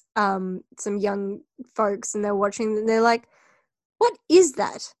this, some young folks, and they're watching, and they're like, what is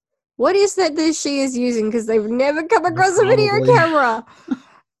that? What is that she is using? Because they've never come across a video camera.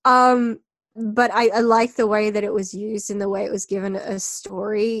 But I like the way that it was used and the way it was given a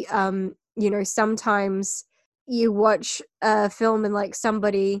story. You know, sometimes you watch a film and like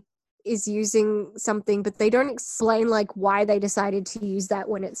somebody is using something, but they don't explain like why they decided to use that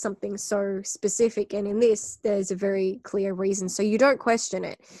when it's something so specific. And in this, there's a very clear reason. So you don't question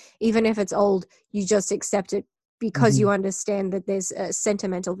it. Even if it's old, you just accept it because you understand that there's a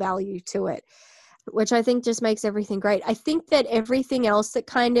sentimental value to it, which I think just makes everything great. I think that everything else that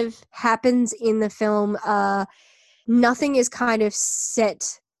kind of happens in the film, nothing is kind of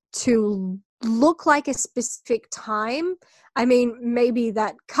set to look like a specific time. I mean, maybe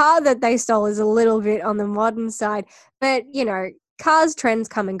that car that they stole is a little bit on the modern side, but you know, cars trends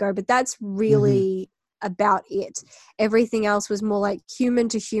come and go, but that's really about it. Everything else was more like human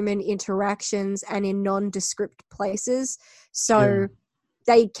to human interactions and in nondescript places. So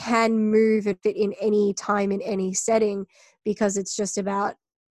they can move and fit in any time, in any setting, because it's just about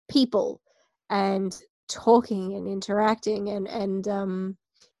people and talking and interacting and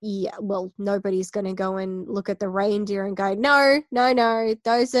yeah, well, nobody's going to go and look at the reindeer and go, no,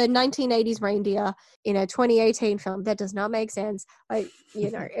 those are 1980s reindeer in a 2018 film. That does not make sense. Like, you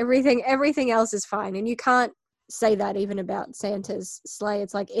know, everything else is fine. And you can't say that even about Santa's sleigh.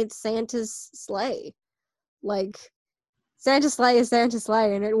 It's like, it's Santa's sleigh. Like, Santa's sleigh is Santa's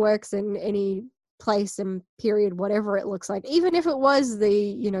sleigh, and it works in any place and period, whatever it looks like. Even if it was the,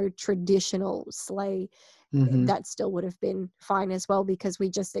 you know, traditional sleigh, that still would have been fine as well, because we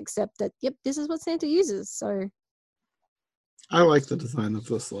just accept that, yep, this is what Santa uses. So I like the design of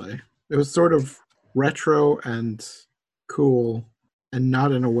the sleigh. It was sort of retro and cool, and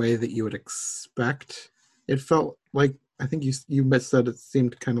not in a way that you would expect. It felt like, I think you said it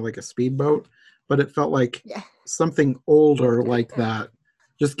seemed kind of like a speedboat, but it felt like something older like that,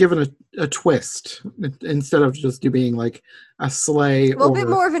 just given a twist instead of just being like a sleigh. Well, a bit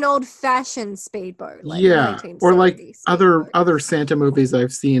more of an old-fashioned speedboat, like yeah, 1970s or like speedboat. other Santa movies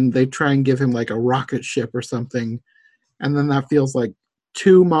I've seen, they try and give him like a rocket ship or something, and then that feels like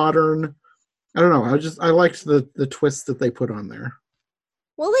too modern. I don't know. I liked the twist that they put on there.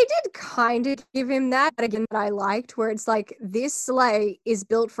 Well, they did kind of give him that again that I liked, where it's like, this sleigh is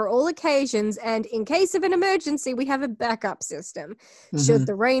built for all occasions, and in case of an emergency, we have a backup system. Should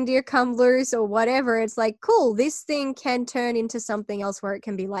the reindeer come loose or whatever, it's like, cool, this thing can turn into something else where it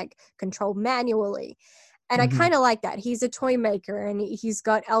can be like controlled manually. And I kind of like that. He's a toy maker and he's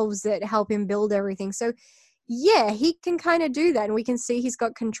got elves that help him build everything. So yeah, he can kind of do that. And we can see he's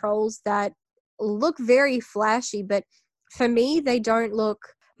got controls that look very flashy, but for me, they don't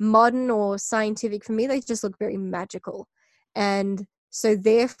look modern or scientific. For me, they just look very magical. And so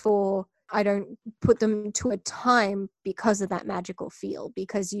therefore, I don't put them to a time because of that magical feel,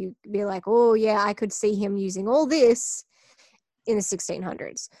 because you be like, oh yeah, I could see him using all this in the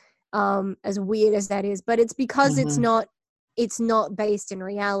 1600s. As weird as that is, but it's because it's not based in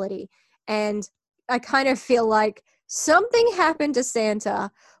reality. And I kind of feel like something happened to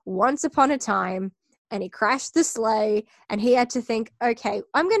Santa once upon a time, and he crashed the sleigh, and he had to think, okay,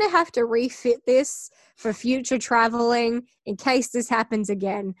 I'm going to have to refit this for future traveling in case this happens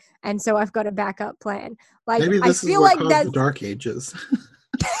again. And so I've got a backup plan. Like, maybe this I feel is what like caused the Dark Ages.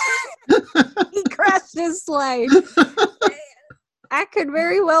 He crashed his sleigh. That could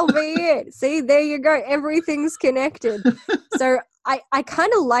very well be it. See, there you go. Everything's connected. So I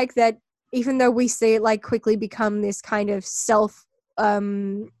kind of like that, even though we see it like quickly become this kind of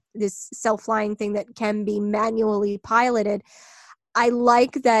this self-flying thing that can be manually piloted. I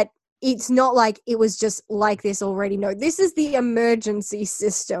like that it's not like it was just like this already. No, this is the emergency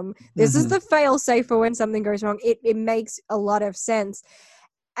system. This is the fail-safe for when something goes wrong. It makes a lot of sense.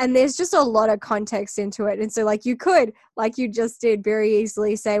 And there's just a lot of context into it. And so like you could, like you just did, very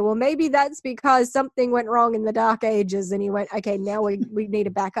easily say, well, maybe that's because something went wrong in the Dark Ages. And he went, okay, now we need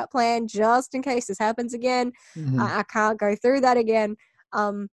a backup plan just in case this happens again. I can't go through that again.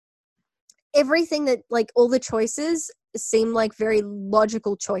 Everything that, like, all the choices seem like very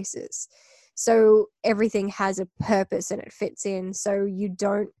logical choices. So everything has a purpose and it fits in. So you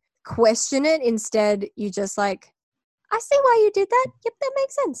don't question it. Instead, you just like, I see why you did that. Yep, that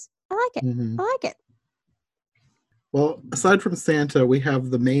makes sense. I like it. I like it. Well, aside from Santa, we have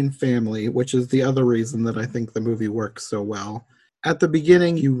the main family, which is the other reason that I think the movie works so well. At the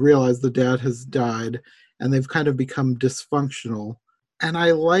beginning, you realize the dad has died, and they've kind of become dysfunctional. And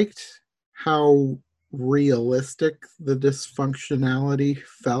I liked how realistic the dysfunctionality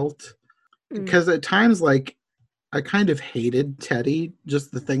felt. Because at times, like, I kind of hated Teddy,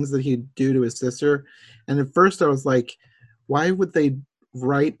 just the things that he'd do to his sister. And at first I was like, why would they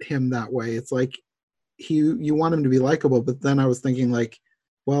write him that way? It's like, you want him to be likable, but then I was thinking like,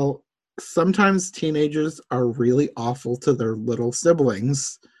 well, sometimes teenagers are really awful to their little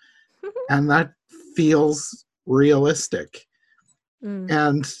siblings, and that feels realistic.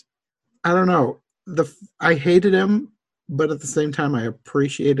 And I don't know, I hated him, but at the same time I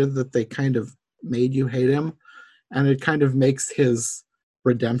appreciated that they kind of made you hate him. And it kind of makes his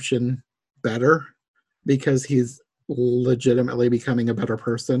redemption better, because he's legitimately becoming a better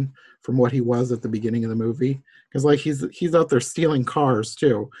person from what he was at the beginning of the movie. Because like he's out there stealing cars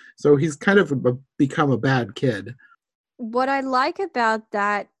too, so he's kind of become a bad kid. What I like about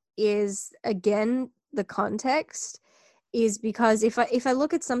that is, again, the context. is because if I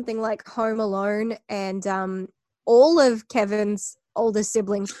look at something like Home Alone, and all of Kevin's older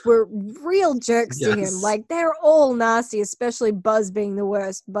siblings were real jerks to him. Yes. Like, they're all nasty, especially Buzz being the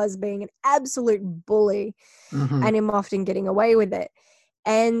worst, Buzz being an absolute bully Mhm. and him often getting away with it.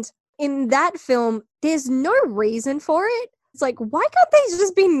 And in that film, there's no reason for it. It's like, why can't they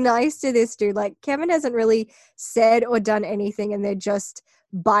just be nice to this dude? Like, Kevin hasn't really said or done anything, and they're just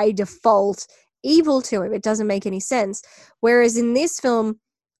by default evil to him. It doesn't make any sense. Whereas in this film,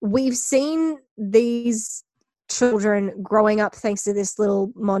 we've seen these children growing up thanks to this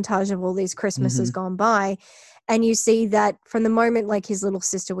little montage of all these Christmases gone by. And you see that from the moment like his little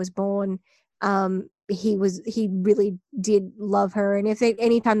sister was born, he really did love her. And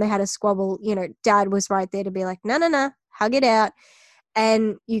anytime they had a squabble, you know, Dad was right there to be like, no, hug it out.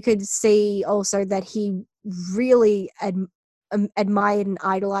 And you could see also that he really admired and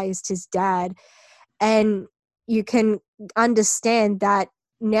idolized his dad. And you can understand that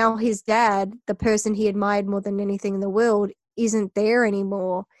now his dad, the person he admired more than anything in the world, isn't there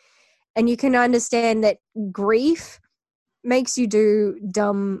anymore. And you can understand that grief makes you do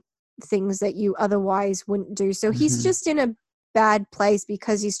dumb things that you otherwise wouldn't do. So he's just in a bad place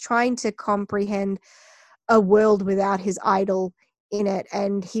because he's trying to comprehend a world without his idol in it.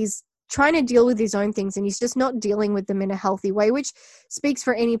 And he's trying to deal with his own things, and he's just not dealing with them in a healthy way, which speaks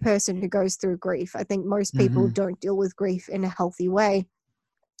for any person who goes through grief. I think most people don't deal with grief in a healthy way.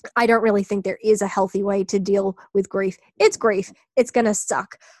 I don't really think there is a healthy way to deal with grief. It's grief. It's going to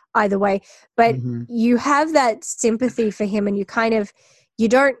suck either way. But you have that sympathy for him, and you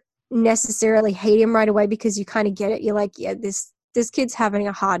don't necessarily hate him right away because you kind of get it. You're like, yeah, this kid's having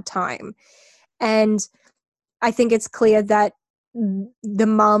a hard time. And I think it's clear that the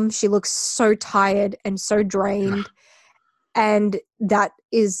mum, she looks so tired and so drained. And that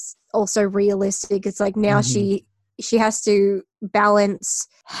is also realistic. It's like now she has to balance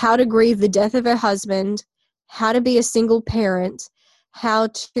how to grieve the death of her husband, how to be a single parent, how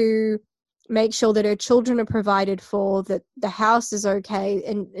to make sure that her children are provided for, that the house is okay,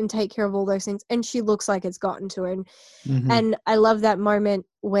 and take care of all those things. And she looks like it's gotten to her. And I love that moment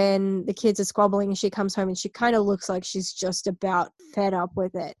when the kids are squabbling and she comes home and she kind of looks like she's just about fed up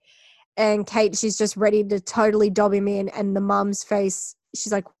with it. And Kate, she's just ready to totally dob him in. And the mum's face,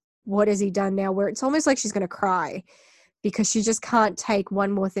 she's like, what has he done now? Where it's almost like she's going to cry because she just can't take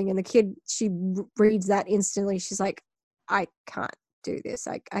one more thing. And the kid, she reads that instantly. She's like, I can't do this.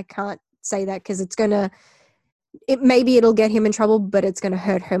 I can't say that because maybe it'll get him in trouble, but it's going to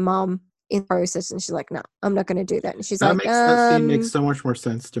hurt her mom in the process. And she's like, no, I'm not going to do that. And she's that scene makes so much more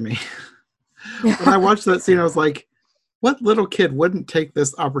sense to me. When I watched that scene, I was like, what little kid wouldn't take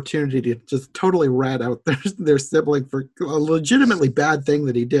this opportunity to just totally rat out their sibling for a legitimately bad thing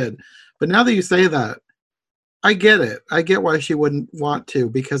that he did? But now that you say that, I get it. I get why she wouldn't want to,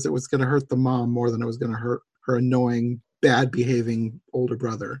 because it was going to hurt the mom more than it was going to hurt her annoying, bad behaving older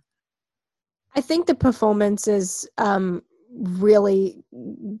brother. I think the performances really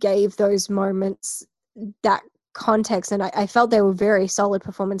gave those moments that context, and I felt they were very solid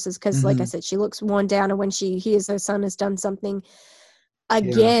performances because like I said, she looks worn down, and when she hears her son has done something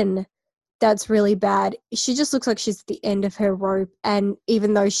again that's really bad, she just looks like she's at the end of her rope. And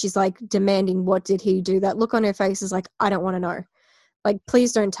even though she's like demanding, what did he do, that look on her face is like, I don't want to know, like,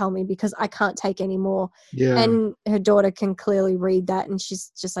 please don't tell me because I can't take any more. And her daughter can clearly read that, and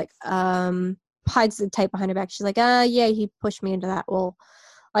she's just like hides the tape behind her back. She's like, yeah, he pushed me into that wall.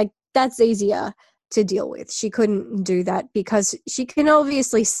 Like, that's easier to deal with. She couldn't do that because she can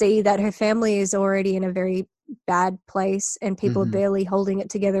obviously see that her family is already in a very bad place and people are barely holding it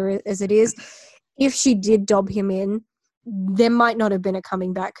together as it is. If she did dob him in, there might not have been a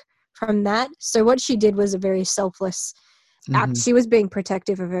coming back from that. So what she did was a very selfless act. She was being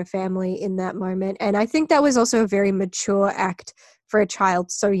protective of her family in that moment. And I think that was also a very mature act for a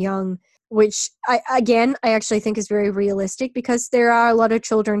child so young, which I actually think is very realistic because there are a lot of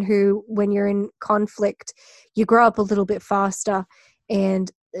children who, when you're in conflict, you grow up a little bit faster. And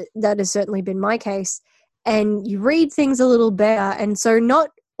that has certainly been my case. And you read things a little better. And so not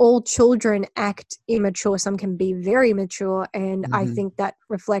all children act immature. Some can be very mature. And I think that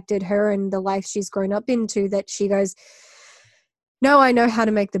reflected her and the life she's grown up into, that she goes, no, I know how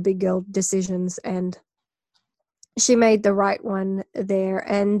to make the big girl decisions. And she made the right one there.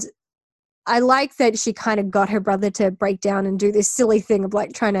 And I like that she kind of got her brother to break down and do this silly thing of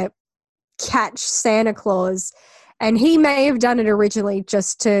like trying to catch Santa Claus. And he may have done it originally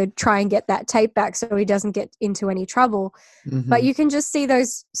just to try and get that tape back so he doesn't get into any trouble. But you can just see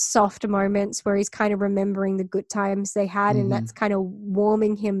those soft moments where he's kind of remembering the good times they had, and that's kind of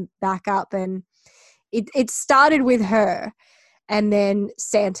warming him back up. And it started with her, and then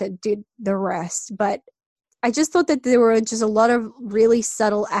Santa did the rest. But I just thought that there were just a lot of really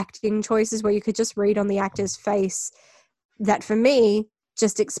subtle acting choices where you could just read on the actor's face that, for me,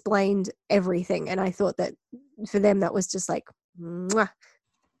 just explained everything. And I thought that for them, that was just like, mwah,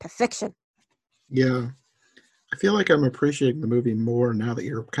 perfection. Yeah. I feel like I'm appreciating the movie more now that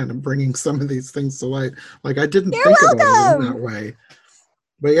you're kind of bringing some of these things to light. Like, I didn't You're think about it in welcome! that way.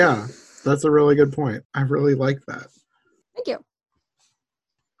 But yeah, that's a really good point. I really like that. Thank you.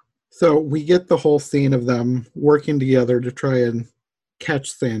 So we get the whole scene of them working together to try and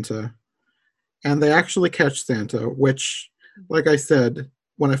catch Santa. And they actually catch Santa, which, like I said,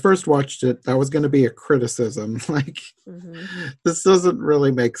 when I first watched it, that was going to be a criticism. Like, this doesn't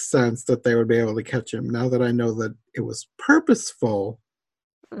really make sense that they would be able to catch him. Now that I know that it was purposeful,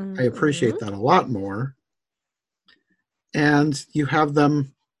 I appreciate that a lot more. And you have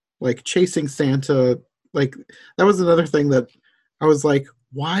them, like, chasing Santa. Like, that was another thing that I was like,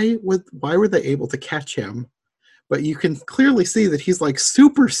 why were they able to catch him? But you can clearly see that he's like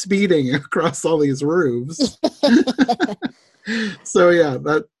super speeding across all these roofs. So yeah,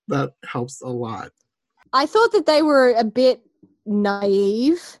 that helps a lot. I thought that they were a bit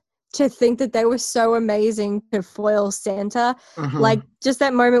naive to think that they were so amazing to foil Santa. Like, just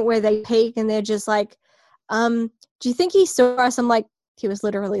that moment where they peek and they're just like, do you think he saw us? I'm like, he was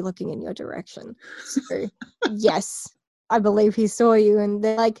literally looking in your direction. So yes, I believe he saw you. And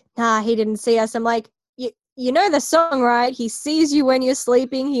they're like, nah, he didn't see us. I'm like, you know the song, right? He sees you when you're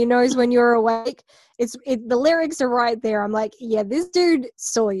sleeping. He knows when you're awake. The lyrics are right there. I'm like, yeah, this dude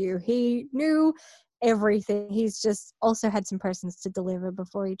saw you. He knew everything. He's just also had some presents to deliver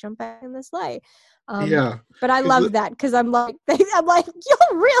before he jumped back in the sleigh. Yeah. But I love that because I'm like, you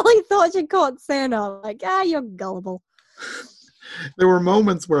really thought you caught Santa. Like, you're gullible. There were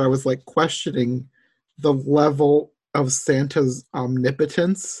moments where I was like questioning the level of Santa's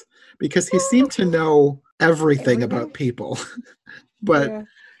omnipotence, because he seemed to know everything about people. But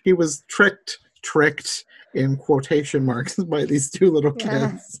he was tricked in quotation marks by these two little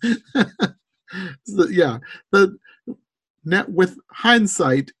kids. So, yeah, with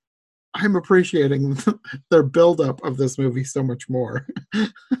hindsight, I'm appreciating their buildup of this movie so much more.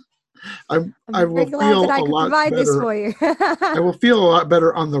 I will feel a lot better. I will feel a lot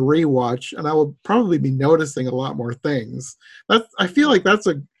better on the rewatch, and I will probably be noticing a lot more things. I feel like that's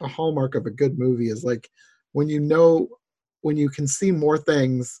a hallmark of a good movie, is like when you can see more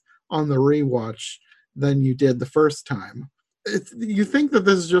things on the rewatch than you did the first time. You think that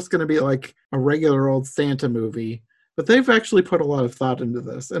this is just going to be like a regular old Santa movie, but they've actually put a lot of thought into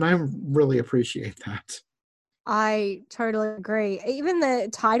this, and I really appreciate that. I totally agree. Even the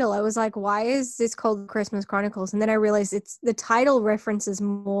title, I was like, why is this called Christmas Chronicles? And then I realized the title references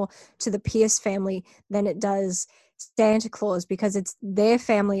more to the Pierce family than it does Santa Claus, because it's their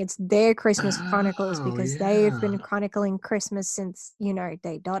family, it's their Christmas Chronicles, because they've been chronicling Christmas since,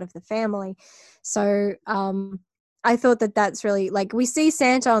 day dot of the family. So I thought that that's really, like, we see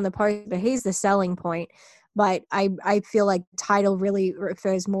Santa on the poster, but he's the selling point. But I feel like the title really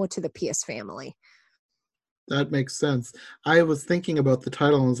refers more to the Pierce family. That makes sense. I was thinking about the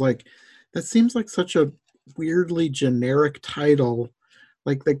title and was like, that seems like such a weirdly generic title.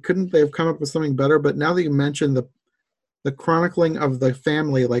 Like, they have come up with something better? But now that you mentioned the chronicling of the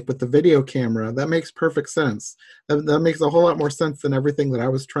family, like with the video camera, that makes perfect sense. That makes a whole lot more sense than everything that I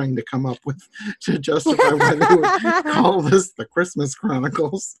was trying to come up with to justify why they would call this the Christmas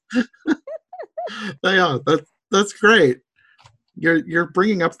Chronicles. Yeah, that's great. You're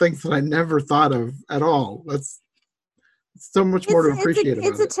bringing up things that I never thought of at all. That's so much more to appreciate about it.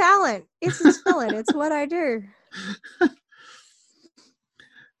 It's a talent. It's a talent. It's what I do.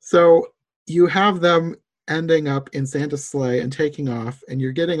 So you have them ending up in Santa's sleigh and taking off, and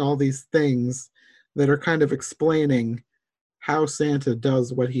you're getting all these things that are kind of explaining how Santa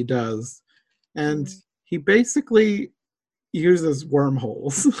does what he does. And he basically uses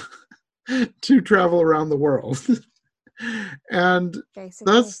wormholes to travel around the world. And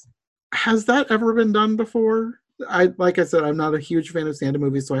has that ever been done before? Like I said, I'm not a huge fan of Santa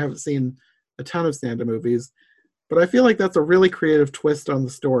movies, so I haven't seen a ton of Santa movies, but I feel like that's a really creative twist on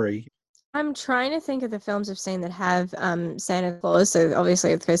the story. I'm trying to think of the films I've seen that have Santa Claus. So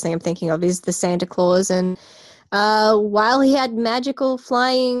obviously the first thing I'm thinking of is the Santa Claus, and while he had magical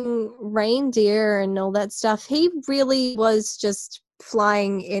flying reindeer and all that stuff, he really was just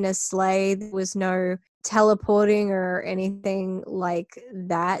flying in a sleigh. There was no teleporting or anything like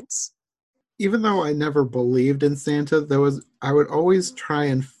that. Even though I never believed in Santa, I would always try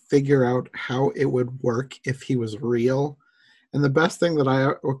and figure out how it would work if he was real. And the best thing that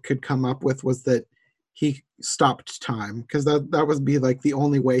I could come up with was that he stopped time, because that would be like the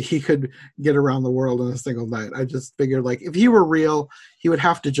only way he could get around the world in a single night. I just figured, like, if he were real, he would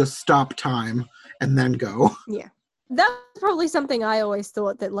have to just stop time and then go. Yeah. That's probably something I always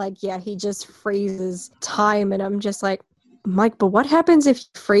thought, that, like, yeah, he just freezes time, and I'm just like, Mike, but what happens if you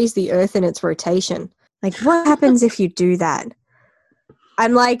freeze the Earth in its rotation? Like, what happens if you do that?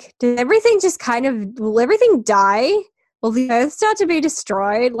 I'm like, will everything die? Will the Earth start to be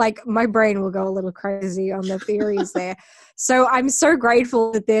destroyed? Like, my brain will go a little crazy on the theories there. So I'm so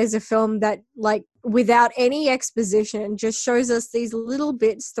grateful that there's a film that, like, without any exposition, just shows us these little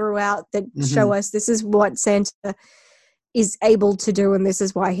bits throughout that show us this is what Santa is able to do, and this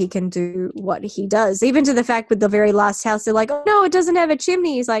is why he can do what he does. Even to the fact with the very last house, they're like, oh no, it doesn't have a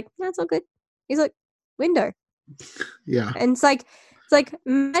chimney. He's like, that's all good. He's like, window. Yeah. And it's like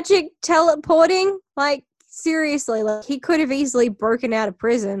magic teleporting. Like, seriously, like, he could have easily broken out of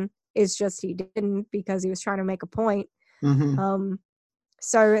prison. It's just he didn't, because he was trying to make a point. So,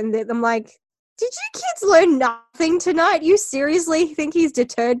 and I'm like, did you kids learn nothing tonight? You seriously think he's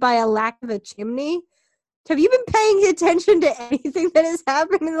deterred by a lack of a chimney? Have you been paying attention to anything that has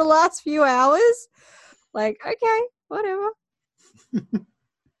happened in the last few hours? Like, okay, whatever.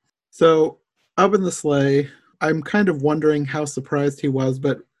 So, up in the sleigh, I'm kind of wondering how surprised he was,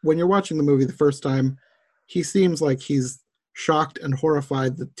 but when you're watching the movie the first time, he seems like he's shocked and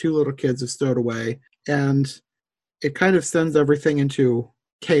horrified that two little kids have stowed away, and it kind of sends everything into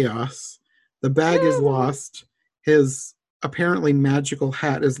chaos. The bag is lost. His apparently magical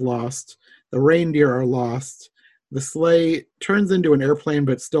hat is lost. The reindeer are lost. The sleigh turns into an airplane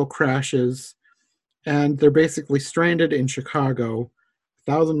but still crashes. And they're basically stranded in Chicago,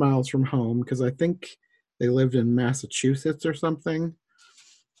 1,000 miles from home, because I think they lived in Massachusetts or something.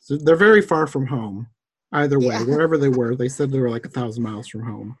 So they're very far from home. Either way, wherever they were, they said they were like 1,000 miles from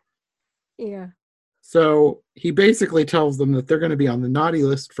home. Yeah. So he basically tells them that they're going to be on the naughty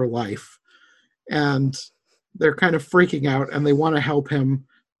list for life. And they're kind of freaking out, and they want to help him,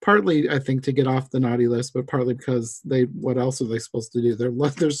 partly, I think, to get off the naughty list, but partly because what else are they supposed to do?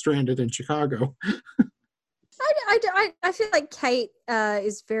 They're stranded in Chicago. I feel like Kate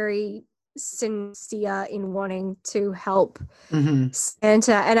is very sincere in wanting to help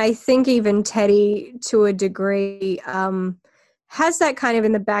Santa, and I think even Teddy, to a degree, has that kind of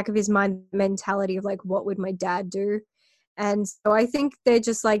in the back of his mind mentality of like, what would my dad do? And so I think they're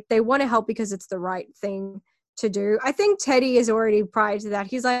just like, they want to help because it's the right thing to do. I think Teddy is already, prior to that,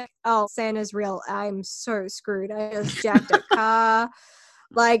 he's like, oh, Santa's real, I'm so screwed, I just jacked a car,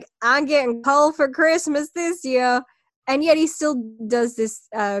 like, I'm getting coal for Christmas this year. And yet he still does this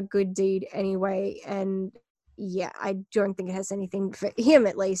good deed anyway. And yeah, I don't think it has anything, for him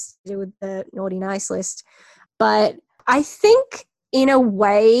at least, to do with the naughty nice list. But I think in a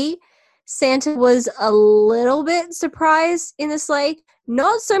way, Santa was a little bit surprised in the sleigh.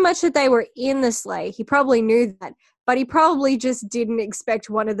 Not so much that they were in the sleigh. He probably knew that. But he probably just didn't expect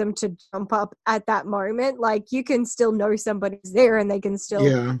one of them to jump up at that moment. Like, you can still know somebody's there and they can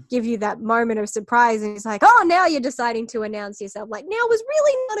still give you that moment of surprise. And he's like, oh, now you're deciding to announce yourself. Like, now was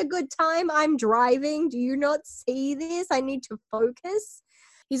really not a good time. I'm driving. Do you not see this? I need to focus.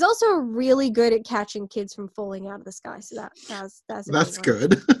 He's also really good at catching kids from falling out of the sky. So that's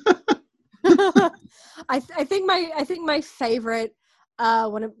good. I think my favorite I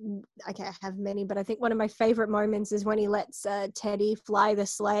have many, but I think one of my favorite moments is when he lets Teddy fly the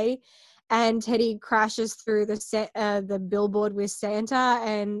sleigh, and Teddy crashes through the billboard with Santa,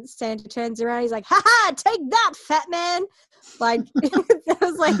 and Santa turns around. He's like, "Ha ha! Take that, fat man!" Like, that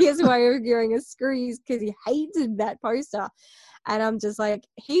was like his way of giving a screeze because he hated that poster. And I'm just like,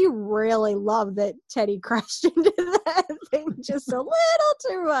 he really loved that Teddy crashed into that thing just a little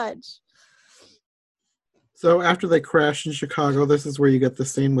too much. So after they crash in Chicago, this is where you get the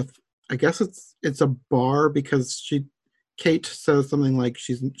scene with, I guess it's a bar, because Kate says something like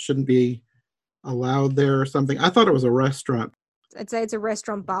she shouldn't be allowed there or something. I thought it was a restaurant. I'd say it's a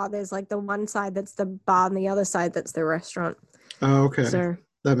restaurant bar. There's like the one side that's the bar and the other side that's the restaurant. Oh, okay. So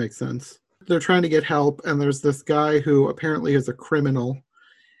that makes sense. They're trying to get help, and there's this guy who apparently is a criminal,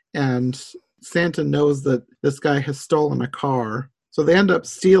 and Santa knows that this guy has stolen a car. So they end up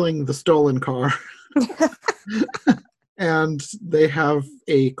stealing the stolen car. And they have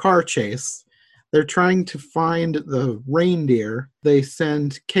a car chase. They're trying to find the reindeer. They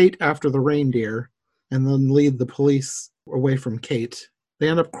send Kate after the reindeer and then lead the police away from Kate. They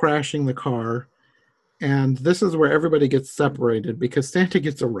end up crashing the car. And this is where everybody gets separated because Santa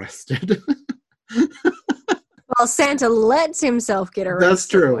gets arrested. Well, Santa lets himself get arrested. That's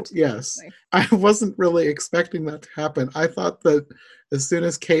true, yes. I wasn't really expecting that to happen. I thought that as soon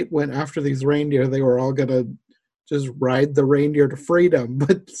as Kate went after these reindeer, they were all gonna just ride the reindeer to freedom,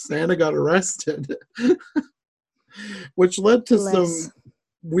 but Santa got arrested, which led to some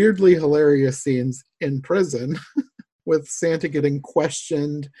weirdly hilarious scenes in prison with Santa getting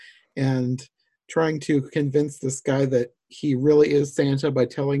questioned and trying to convince this guy that he really is Santa by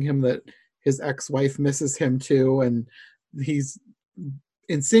telling him that his ex-wife misses him too, and he's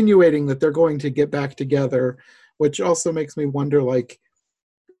insinuating that they're going to get back together, which also makes me wonder, like,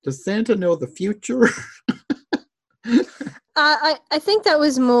 does Santa know the future? I think that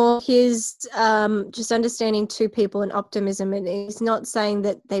was more his just understanding two people and optimism, and he's not saying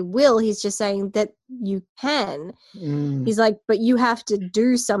that they will, he's just saying that you can. He's like, but you have to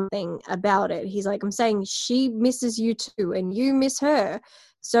do something about it. He's like, I'm saying she misses you too and you miss her,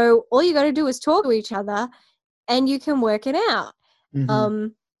 so all you got to do is talk to each other and you can work it out.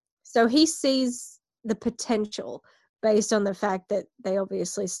 So he sees the potential based on the fact that they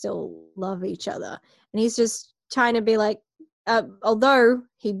obviously still love each other, and he's just trying to be like, although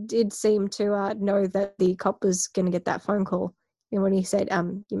he did seem to know that the cop was going to get that phone call, and when he said,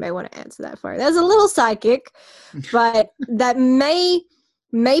 you may want to answer that phone. That's a little psychic, but that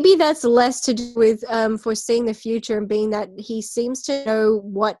maybe that's less to do with foreseeing the future and being that he seems to know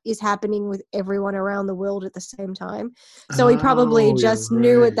what is happening with everyone around the world at the same time. So he probably just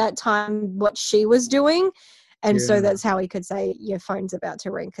knew at that time what she was doing. And so that's how he could say, your phone's about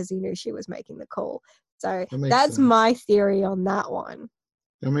to ring, because he knew she was making the call. So that's my theory on that one.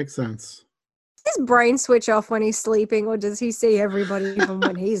 That makes sense. Does his brain switch off when he's sleeping, or does he see everybody even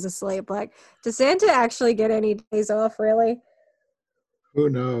when he's asleep? Like, does Santa actually get any days off, really? Who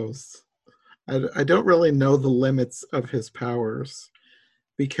knows? I don't really know the limits of his powers,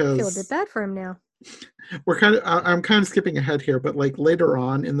 because I feel a bit bad for him now. I'm kind of skipping ahead here, but like later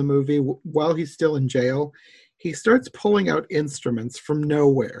on in the movie, while he's still in jail, he starts pulling out instruments from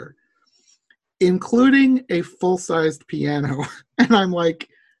nowhere, including a full-sized piano. And I'm like,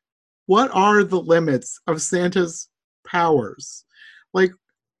 what are the limits of Santa's powers? Like,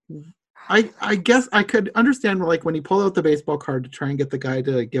 I guess I could understand, like, when he pulled out the baseball card to try and get the guy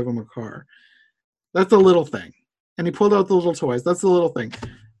to give him a car. That's a little thing. And he pulled out the little toys. That's a little thing.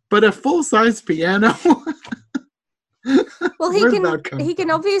 But a full-size piano? Well, he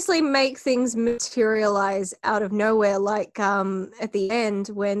can obviously make things materialize out of nowhere, like at the end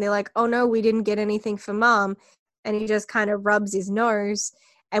when they're like, oh no, we didn't get anything for Mom, and he just kind of rubs his nose,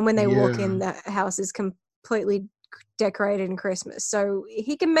 and when they walk in, the house is completely decorated in Christmas. So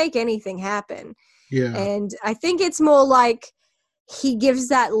he can make anything happen. Yeah. And I think it's more like he gives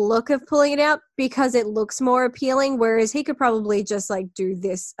that look of pulling it out because it looks more appealing, whereas he could probably just like do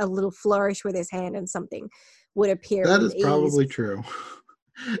this, a little flourish with his hand, and something would appear. That is probably true.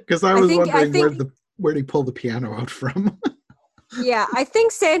 Because I was wondering where'd he pull the piano out from? Yeah, I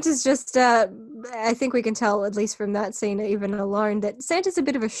think Santa's just, I think we can tell, at least from that scene even alone, that Santa's a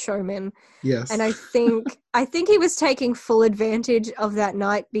bit of a showman. Yes. And I think he was taking full advantage of that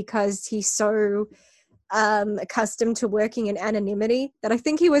night because he's so accustomed to working in anonymity that I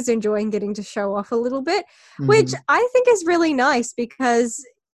think he was enjoying getting to show off a little bit, which I think is really nice because,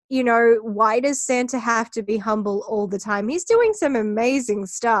 you know, why does Santa have to be humble all the time? He's doing some amazing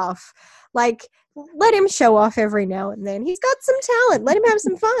stuff. Like, let him show off every now and then. He's got some talent. Let him have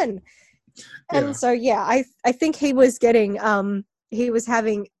some fun. And so, I think he was getting, he was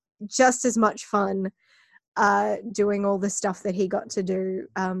having just as much fun doing all the stuff that he got to do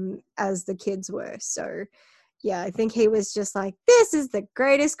as the kids were. So, yeah, I think he was just like, this is the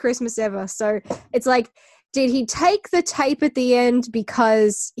greatest Christmas ever. So it's like, did he take the tape at the end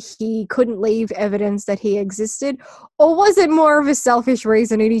because he couldn't leave evidence that he existed? Or was it more of a selfish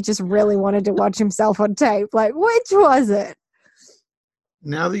reason and he just really wanted to watch himself on tape? Like, which was it?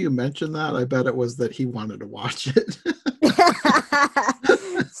 Now that you mention that, I bet it was that he wanted to watch it.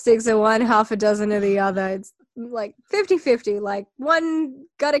 6 of one, half a dozen of the other. It's like 50-50. Like, one,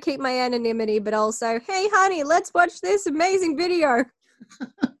 gotta keep my anonymity, but also, hey, honey, let's watch this amazing video.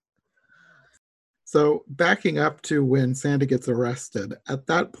 So backing up to when Santa gets arrested, at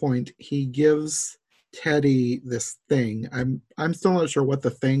that point, he gives Teddy this thing. I'm still not sure what the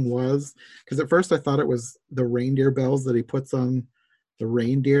thing was, because at first I thought it was the reindeer bells that he puts on the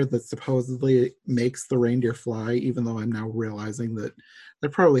reindeer that supposedly makes the reindeer fly, even though I'm now realizing that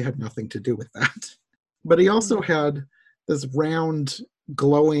probably had nothing to do with that. But he also had this round,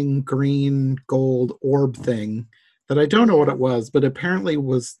 glowing green gold orb thing that I don't know what it was, but apparently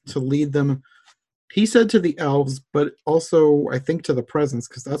was to lead them. He said to the elves, but also I think to the presents,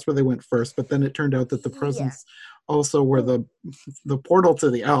 because that's where they went first. But then it turned out that the presents also were the portal to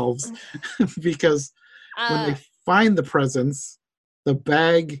the elves, because when they find the presents, the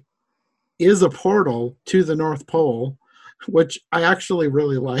bag is a portal to the North Pole, which I actually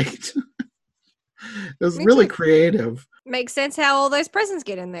really liked. It was Me really too. creative. Makes sense how all those presents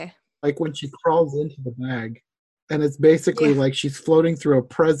get in there. Like when she crawls into the bag, and it's basically Yeah. like she's floating through a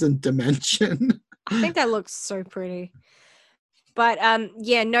present dimension. I think that looks so pretty. But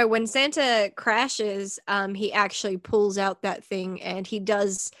yeah, no, when Santa crashes, he actually pulls out that thing and he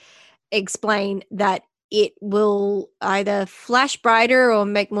does explain that it will either flash brighter or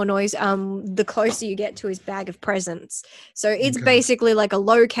make more noise the closer you get to his bag of presents. So it's Okay. basically like a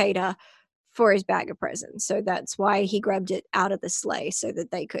locator for his bag of presents. So that's why he grabbed it out of the sleigh so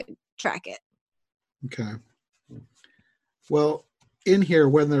that they could track it. Okay. Well, in here,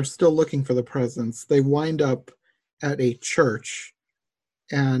 when they're still looking for the presents, they wind up at a church.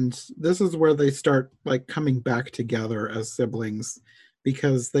 And this is where they start like coming back together as siblings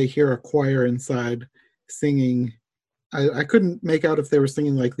because they hear a choir inside singing. I couldn't make out if they were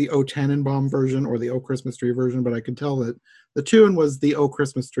singing like the O Tannenbaum version or the O Christmas Tree version, but I could tell that the tune was the O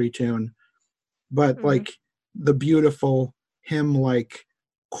Christmas Tree tune. But like the beautiful hymn like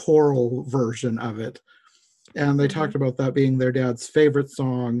choral version of it. And they talked about that being their dad's favorite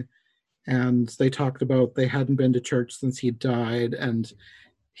song. And they talked about they hadn't been to church since he died. And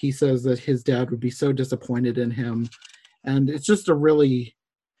he says that his dad would be so disappointed in him. And it's just a really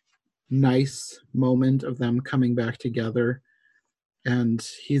nice moment of them coming back together. And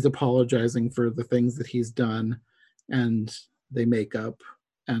he's apologizing for the things that he's done. And they make up.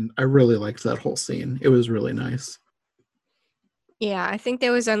 And I really liked that whole scene. It was really nice. Yeah, I think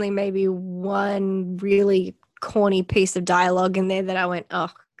there was only maybe one really corny piece of dialogue in there that I went,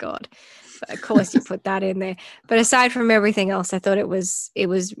 oh God. But of course you put that in there. But aside from everything else, I thought it was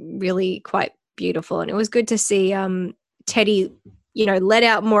really quite beautiful. And it was good to see Teddy, let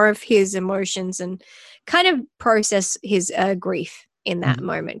out more of his emotions and kind of process his grief in that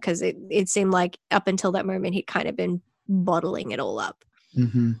moment, because it seemed like up until that moment he'd kind of been bottling it all up.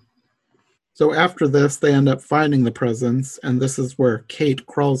 Mm-hmm. So after this, they end up finding the presents, and this is where Kate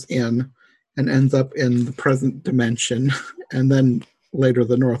crawls in and ends up in the present dimension, and then later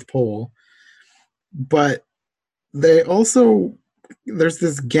the North Pole. But they also, there's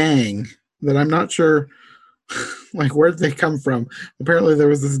this gang that I'm not sure, like, where'd they come from? Apparently there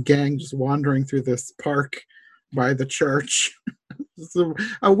was this gang just wandering through this park by the church. It's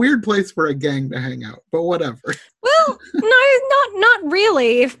a weird place for a gang to hang out, but whatever. Well, no, not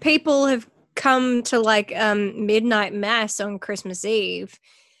really. If people have come to like midnight mass on Christmas Eve,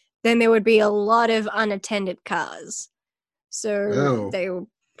 then there would be a lot of unattended cars. So they were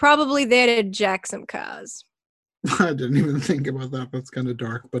probably there to jack some cars. I didn't even think about that. That's kind of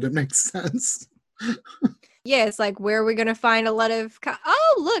dark, but it makes sense. Yeah, it's like, where are we going to find a lot of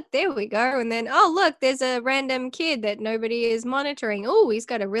oh, look, there we go. And then, oh, look, there's a random kid that nobody is monitoring. Oh, he's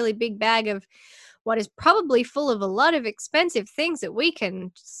got a really big bag of what is probably full of a lot of expensive things that we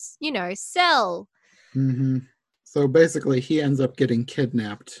can, sell. Mm-hmm. So basically, he ends up getting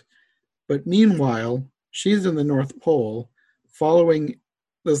kidnapped. But meanwhile, she's in the North Pole following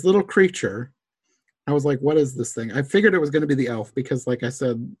this little creature. I was like, what is this thing? I figured it was going to be the elf because, like I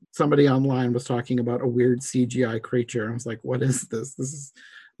said, somebody online was talking about a weird CGI creature. I was like, what is this? This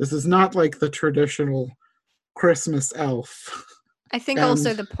is not like the traditional Christmas elf. I think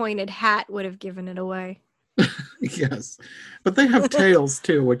also the pointed hat would have given it away. Yes. But they have tails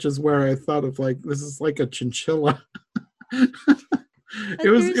too, which is where I thought of like, this is like a chinchilla. It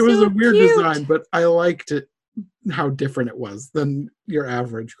was a weird design, but I liked it, how different it was than your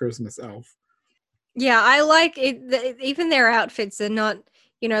average Christmas elf. Yeah, I like it. Even their outfits are not,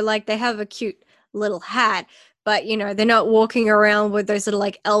 like they have a cute little hat, but they're not walking around with those little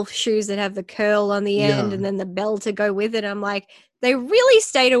like elf shoes that have the curl on the end and then the bell to go with it. I'm like, they really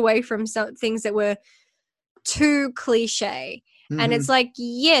stayed away from some things that were too cliche. And it's like,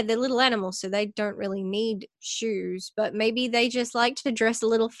 yeah, they're little animals, so they don't really need shoes, but maybe they just like to dress a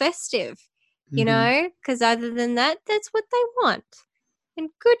little festive, because other than that, that's what they want. And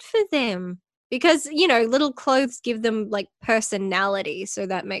good for them. Because, little clothes give them like personality, so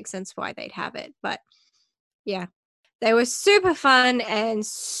that makes sense why they'd have it. But yeah, they were super fun and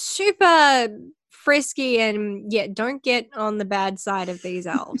super frisky, and don't get on the bad side of these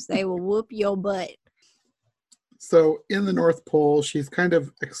elves. They will whoop your butt. So in the North Pole, she's kind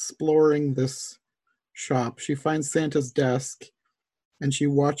of exploring this shop. She finds Santa's desk and she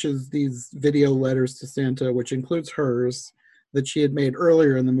watches these video letters to Santa, which includes hers, that she had made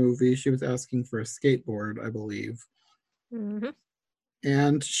earlier in the movie. She was asking for a skateboard, I believe. Mm-hmm.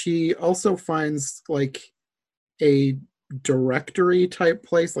 And she also finds like a directory type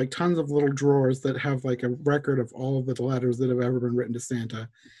place, like tons of little drawers that have like a record of all of the letters that have ever been written to Santa.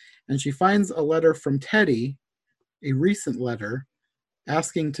 And she finds a letter from Teddy, a recent letter,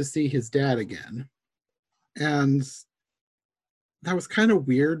 asking to see his dad again. And that was kind of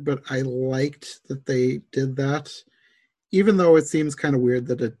weird, but I liked that they did that. Even though it seems kind of weird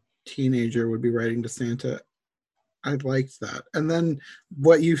that a teenager would be writing to Santa, I liked that. And then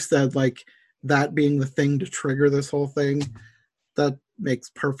what you said, like that being the thing to trigger this whole thing, that makes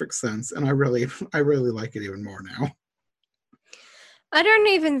perfect sense. And I really like it even more now. I don't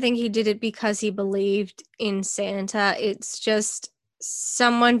even think he did it because he believed in Santa. It's just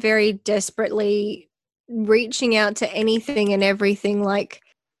someone very desperately reaching out to anything and everything, like,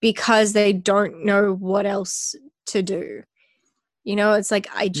 because they don't know what else to do. You know, it's like,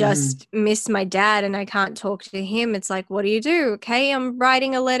 I just miss my dad and I can't talk to him. It's like, what do you do? Okay, I'm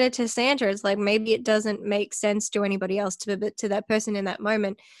writing a letter to Santa. It's like, maybe it doesn't make sense to anybody else, but to that person in that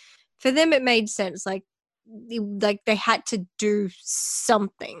moment. For them, it made sense. Like they had to do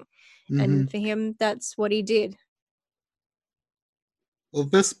something. And for him, that's what he did. Well,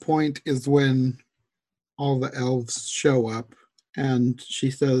 this point is when all the elves show up, and she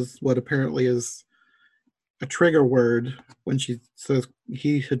says what apparently is a trigger word when she says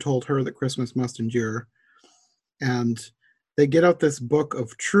he had told her that Christmas must endure. And they get out this book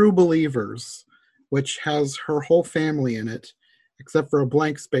of True Believers, which has her whole family in it, except for a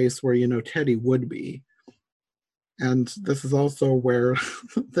blank space where, you know, Teddy would be. And this is also where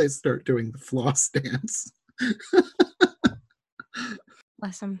they start doing the floss dance.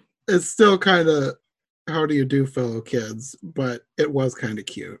 Bless him. It's still kind of, how do you do, fellow kids? But it was kind of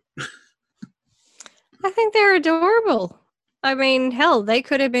cute. I think they're adorable. I mean, hell, they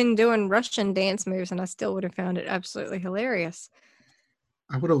could have been doing Russian dance moves and I still would have found it absolutely hilarious.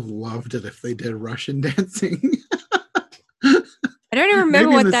 I would have loved it if they did Russian dancing. I don't even remember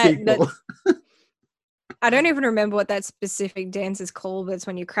what that I don't even remember what that specific dance is called, but it's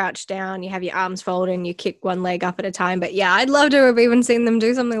when you crouch down, you have your arms folded and you kick one leg up at a time. But yeah, I'd love to have even seen them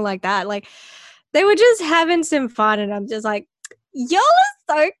do something like that. Like, they were just having some fun and I'm just like, y'all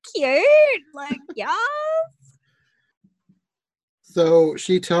are so cute. Like, yes. So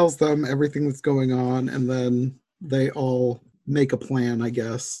she tells them everything that's going on, and then they all make a plan, I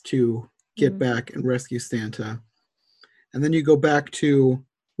guess, to get back and rescue Santa. And then you go back to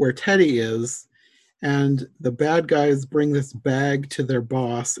where Teddy is, and the bad guys bring this bag to their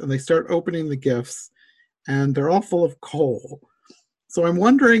boss, and they start opening the gifts, and they're all full of coal. So I'm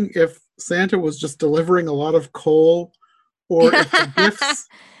wondering if Santa was just delivering a lot of coal, or if the gifts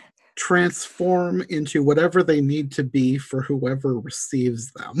transform into whatever they need to be for whoever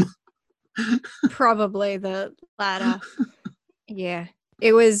receives them. Probably the latter. Yeah.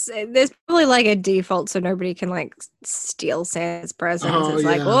 There's probably like a default so nobody can like steal Santa's presents. It's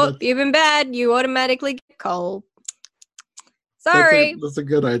like, oh, you've been bad, you automatically get coal. Sorry. That's a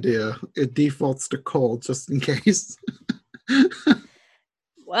good idea. It defaults to coal just in case.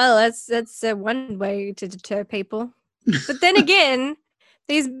 Well, that's one way to deter people. But then again,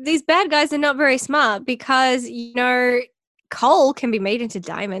 these bad guys are not very smart because, you know, coal can be made into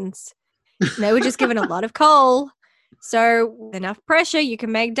diamonds. And they were just given a lot of coal. So with enough pressure, you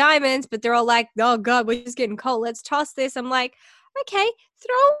can make diamonds, but they're all like, oh God, we're just getting coal. Let's toss this. I'm like, okay,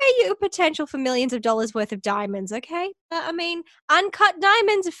 throw away your potential for millions of dollars worth of diamonds, okay? I mean, uncut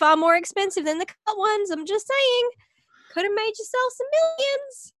diamonds are far more expensive than the cut ones. I'm just saying. Could have made yourself some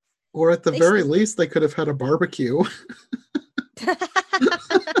millions. Or at the very least, they could have had a barbecue.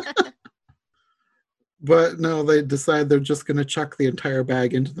 But no, they decide they're just going to chuck the entire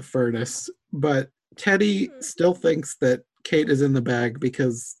bag into the furnace. But Teddy still thinks that Kate is in the bag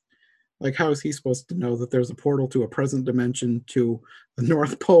because, like, how is he supposed to know that there's a portal to a present dimension to the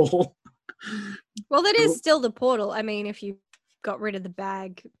North Pole? Well, that is still the portal. I mean, if you got rid of the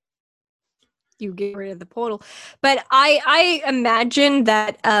bag, you get rid of the portal. But I imagine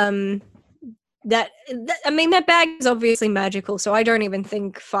that that bag is obviously magical, so I don't even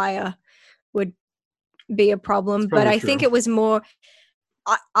think fire would be a problem. But I think it was more,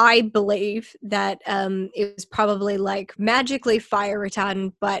 I believe that it was probably like magically fire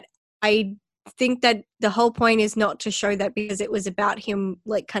retardant, but I think that the whole point is not to show that because it was about him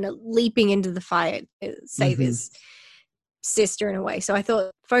like kind of leaping into the fire to save his sister in a way. So I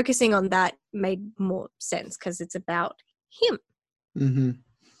thought focusing on that made more sense because it's about him.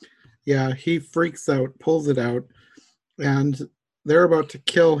 Yeah, he freaks out, pulls it out, and they're about to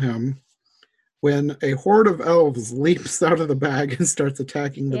kill him when a horde of elves leaps out of the bag and starts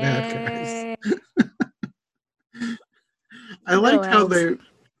attacking the bad guys. I liked how they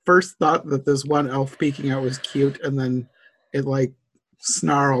first thought that this one elf peeking out was cute, and then it like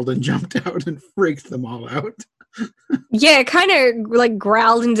snarled and jumped out and freaked them all out. Yeah, it kind of like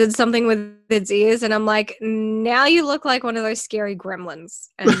growled and did something with its ears, and I'm like, now you look like one of those scary gremlins.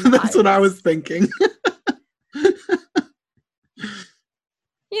 And That's what I was thinking.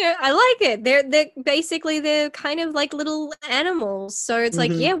 Yeah, I like it. They're basically they're kind of like little animals. So it's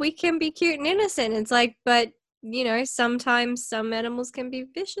like, Mhm. yeah, we can be cute and innocent. It's like, but you know, sometimes some animals can be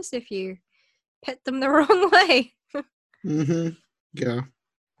vicious if you pet them the wrong way. Yeah.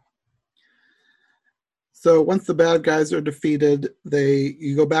 So once the bad guys are defeated,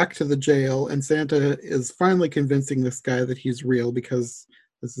 you go back to the jail, and Santa is finally convincing this guy that he's real, because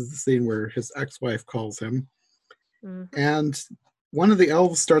this is the scene where his ex-wife calls him. And one of the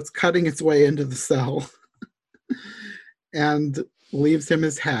elves starts cutting its way into the cell and leaves him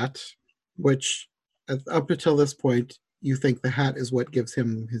his hat, which up until this point, you think the hat is what gives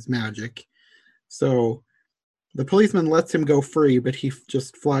him his magic. So the policeman lets him go free, but he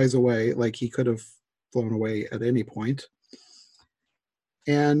just flies away, like he could have flown away at any point.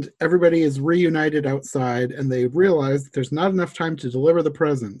 And everybody is reunited outside, and they realize that there's not enough time to deliver the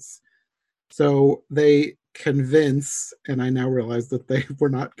presents. So they convince, and I now realize that they were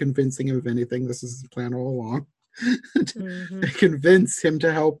not convincing him of anything. This is his plan all along. They convince him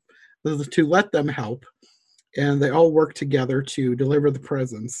to let them help. And they all work together to deliver the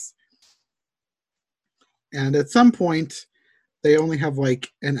presents. And at some point, they only have like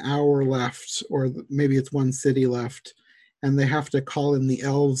an hour left, or maybe it's one city left, and they have to call in the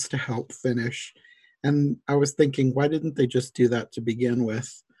elves to help finish. And I was thinking, why didn't they just do that to begin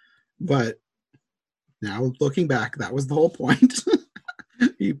with? But now looking back, that was the whole point.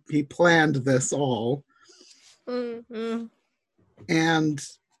 he planned this all. And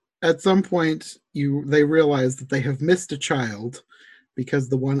at some point, they realize that they have missed a child, because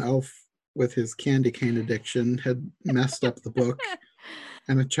the one elf with his candy cane addiction had messed up the book,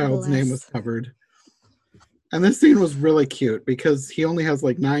 and a child's name was covered. And this scene was really cute, because he only has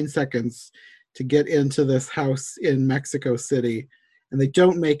like 9 seconds to get into this house in Mexico City, and they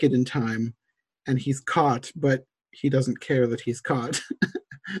don't make it in time, and he's caught, but he doesn't care that he's caught.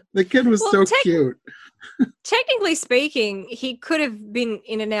 The kid was so cute. Technically speaking, he could have been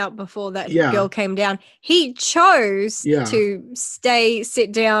in and out before that Yeah. girl came down. He chose Yeah. to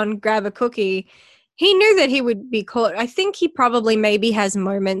sit down, grab a cookie. He knew that he would be caught. I think he probably maybe has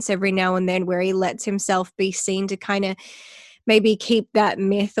moments every now and then where he lets himself be seen to kind of maybe keep that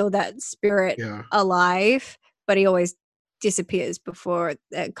myth or that spirit alive, but he always disappears before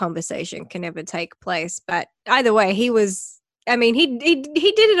that conversation can ever take place. But either way, he did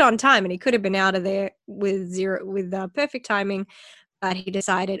it on time, and he could have been out of there with perfect timing, but he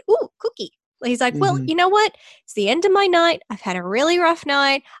decided, ooh, cookie. He's like, well, you know what? It's the end of my night. I've had a really rough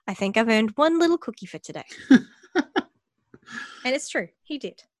night. I think I've earned one little cookie for today. And it's true. He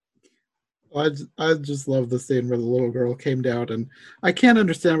did. I just love the scene where the little girl came down, and I can't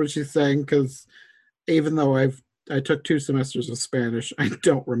understand what she's saying, because even though I took 2 semesters of Spanish, I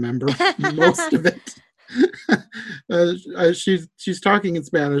don't remember most of it. She's talking in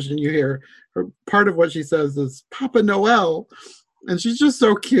Spanish, and you hear part of what she says is Papa Noel, and she's just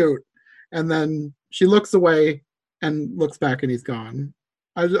so cute. And then she looks away and looks back, and he's gone.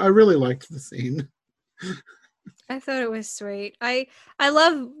 I really liked the scene. I thought it was sweet. I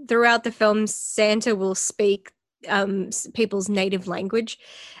love throughout the film Santa will speak people's native language,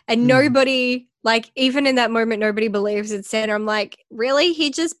 and nobody, like, even in that moment, nobody believes it's Santa. I'm like, really?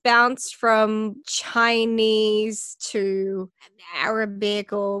 He just bounced from Chinese to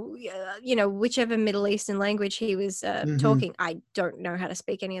Arabic, or whichever Middle Eastern language he was talking. I don't know how to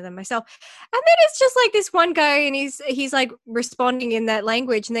speak any of them myself. And then it's just like this one guy, and he's like responding in that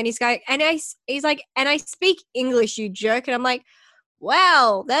language, and then he's going, he's like, and I speak English, you jerk. And I'm like,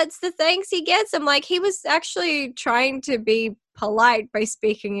 wow, that's the thanks he gets. I'm like, he was actually trying to be polite by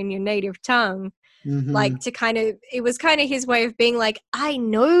speaking in your native tongue. Like, it was kind of his way of being like, I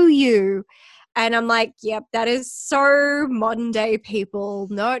know you. And I'm like, yep, that is so modern day people,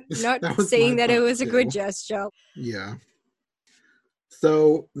 not seeing that it was a good gesture. Yeah.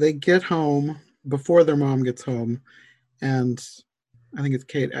 So they get home before their mom gets home, and I think it's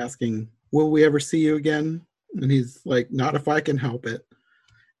Kate asking, will we ever see you again? And he's like, not if I can help it.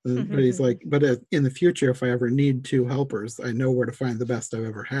 But he's like, but in the future, if I ever need 2 helpers, I know where to find the best I've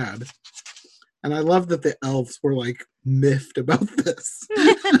ever had. And I love that the elves were like miffed about this.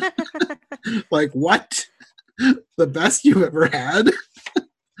 Like, what? The best you ever had?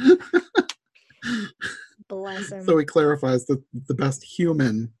 Bless him. So he clarifies that the best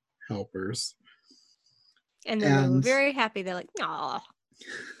human helpers. And then they were very happy. They're like, aw.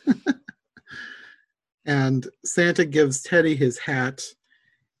 And Santa gives Teddy his hat,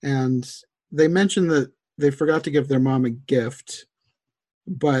 and they mention that they forgot to give their mom a gift,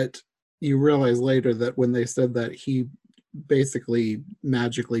 but you realize later that when they said that, he basically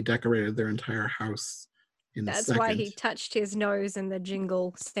magically decorated their entire house in a That's second. why he touched his nose and the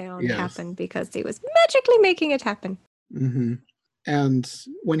jingle sound Yes. happened, because he was magically making it happen. Mm-hmm. And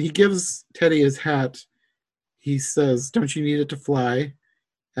when he gives Teddy his hat, he says, "Don't you need it to fly?"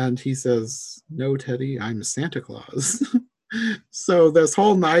 And he says, "No, Teddy, I'm Santa Claus." So this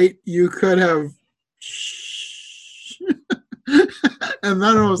whole night you could have and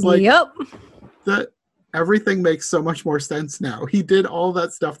then I was like, yep. that everything makes so much more sense now. He did all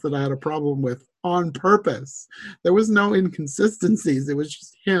that stuff that I had a problem with on purpose. There was no inconsistencies. It was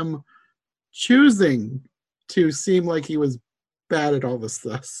just him choosing to seem like he was bad at all this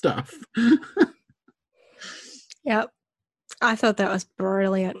stuff. Yep. I thought that was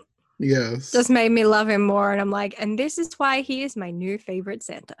brilliant. Yes. Just made me love him more. And I'm like, and this is why he is my new favorite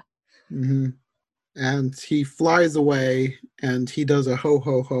Santa. Mm-hmm. And he flies away, and he does a ho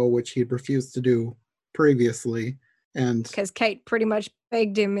ho ho, which he'd refused to do previously. And because Kate pretty much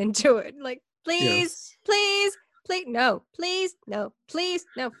begged him into it. Like, please, yes. please, please, no, please, no, please,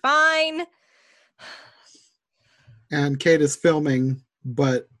 no, fine. And Kate is filming,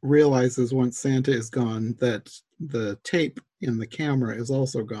 but realizes once Santa is gone that the tape in the camera is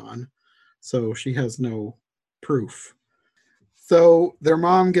also gone. So she has no proof. So their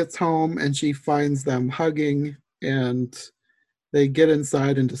mom gets home and she finds them hugging, and they get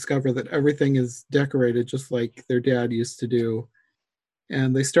inside and discover that everything is decorated just like their dad used to do.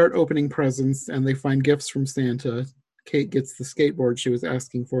 And they start opening presents, and they find gifts from Santa. Kate gets the skateboard she was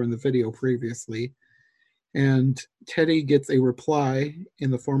asking for in the video previously. And Teddy gets a reply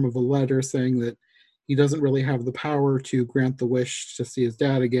in the form of a letter saying that he doesn't really have the power to grant the wish to see his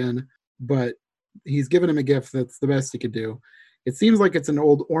dad again, but he's given him a gift that's the best he could do. It seems like it's an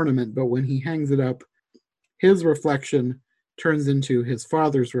old ornament, but when he hangs it up, his reflection turns into his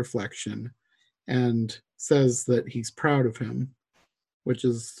father's reflection and says that he's proud of him, which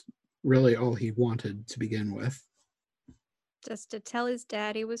is really all he wanted to begin with. Just to tell his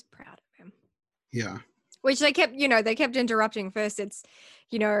dad he was proud of him. Yeah. Which they kept interrupting. First it's,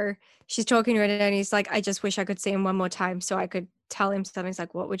 she's talking to her dad and he's like, I just wish I could see him one more time so I could tell him something. It's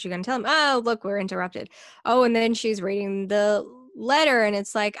like, what would you going to tell him? Oh, look, we're interrupted. Oh, and then she's reading the letter and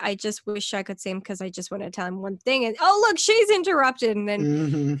it's like, I just wish I could see him because I just want to tell him one thing. And oh, look, she's interrupted. And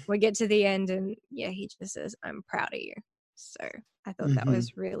then we get to the end and yeah, he just says, I'm proud of you. So I thought that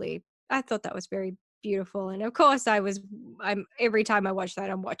was very beautiful. And of course I'm every time I watch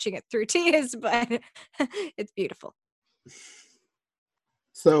that I'm watching it through tears, but it's beautiful.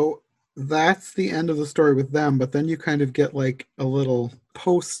 So that's the end of the story with them, but then you kind of get like a little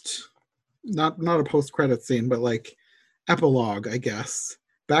not a post-credit scene, but like epilogue, I guess.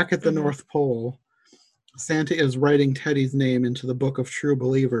 Back at the North Pole, Santa is writing Teddy's name into the Book of True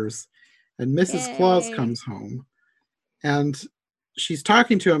Believers, and Mrs. Claus comes home, and she's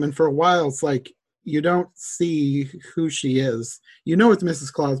talking to him, and for a while it's like you don't see who she is. You know it's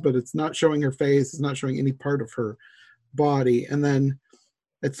Mrs. Claus, but it's not showing her face, it's not showing any part of her body, and then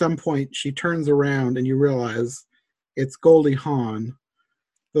at some point she turns around and you realize it's Goldie Hawn,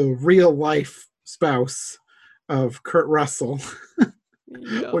 the real life spouse of Kurt Russell,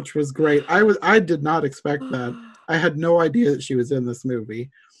 which was great. I did not expect that. I had no idea that she was in this movie.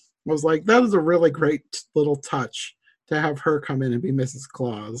 I was like, that is a really great little touch to have her come in and be Mrs.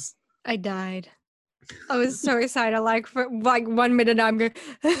 Claus. I died. I was so excited. For 1 minute I'm going,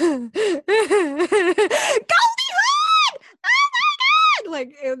 Goldie Hawn! Oh my God!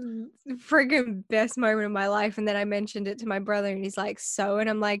 Like, it was the friggin' best moment of my life. And then I mentioned it to my brother and he's like, so? And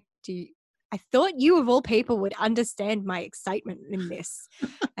I'm like, I thought you of all people would understand my excitement in this.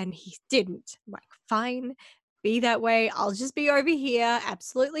 And he didn't. I'm like, fine, be that way. I'll just be over here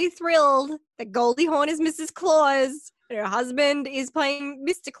absolutely thrilled that Goldie Hawn is Mrs. Claus and her husband is playing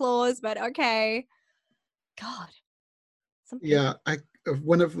Mr. Claus, but okay. God. Yeah,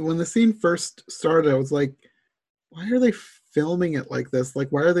 when the scene first started, I was like, why are they filming it like this? Like,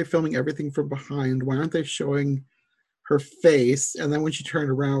 why are they filming everything from behind? Why aren't they showing her face? And then when she turned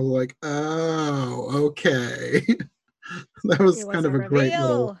around, I was like, oh, okay. That was kind of a great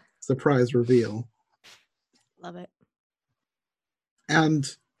little surprise reveal. Love it. And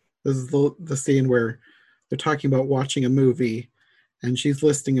this is the scene where they're talking about watching a movie, and she's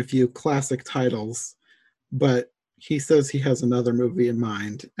listing a few classic titles, but he says he has another movie in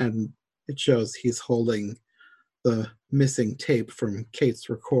mind, and it shows he's holding the missing tape from Kate's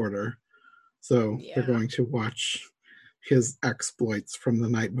recorder. So they're going to watch his exploits from the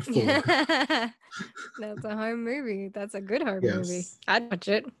night before. That's a home movie. That's a good home movie. Yes. I'd watch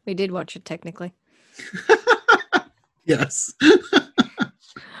it. We did watch it technically. Yes.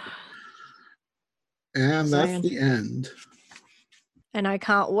 And that's Saying. the end. And I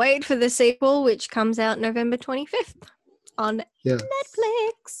can't wait for the sequel, which comes out November 25th on Yes.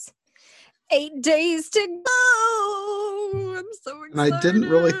 Netflix. 8 days to go. I'm so excited. And I didn't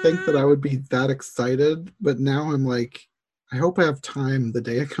really think that I would be that excited, but now I'm like, I hope I have time the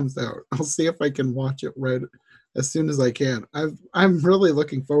day it comes out. I'll see if I can watch it right as soon as I can. I'm really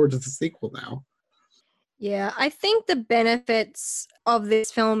looking forward to the sequel now. Yeah, I think the benefits of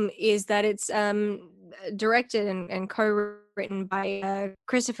this film is that it's directed and co-written by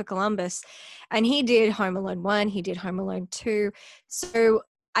Christopher Columbus, and he did Home Alone 1, he did Home Alone 2. So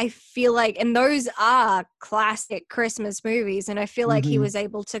I feel like, and those are classic Christmas movies, and I feel like he was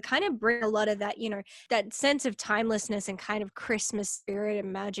able to kind of bring a lot of that, that sense of timelessness and kind of Christmas spirit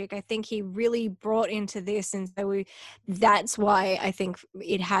and magic. I think he really brought into this, and so that's why I think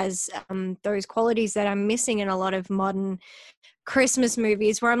it has those qualities that I'm missing in a lot of modern Christmas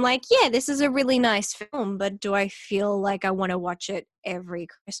movies, where I'm like, yeah, this is a really nice film, but do I feel like I want to watch it every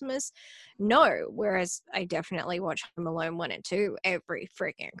Christmas? No. Whereas I definitely watch Home Alone 1 and 2 every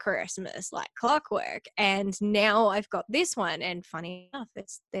freaking Christmas like clockwork. And now I've got this one, and funny enough,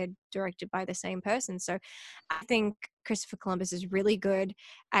 they're directed by the same person. So I think Christopher Columbus is really good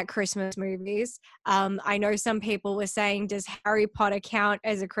at Christmas movies. I know some people were saying, does Harry Potter count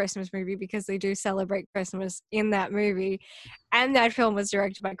as a Christmas movie, because they do celebrate Christmas in that movie? And that film was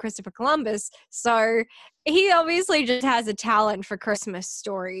directed by Christopher Columbus. So he obviously just has a talent for Christmas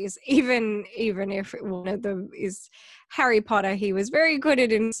stories, even if one of them is Harry Potter. He was very good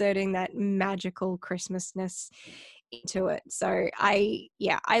at inserting that magical Christmasness into it. So I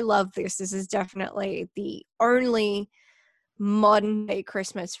love this. This is definitely the only modern day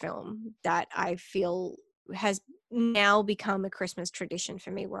Christmas film that I feel has now become a Christmas tradition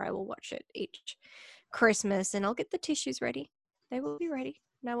for me, where I will watch it each Christmas, and I'll get the tissues ready. They will be ready,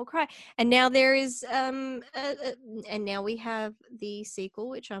 and I will cry. And now there is and now we have the sequel,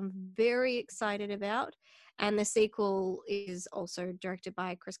 which I'm very excited about. And the sequel is also directed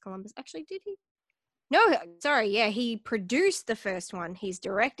by Chris Columbus. Actually, did he? No, sorry. Yeah, he produced the first one. He's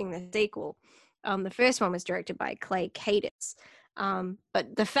directing the sequel. The first one was directed by Clay Cadence.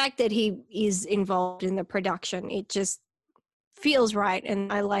 But the fact that he is involved in the production, it just feels right.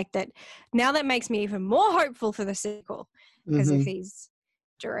 And I like that. Now that makes me even more hopeful for the sequel, because if he's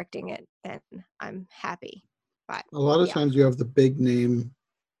directing it, then I'm happy. But a lot of times you have the big name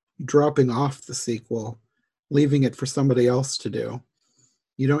dropping off the sequel, leaving it for somebody else to do.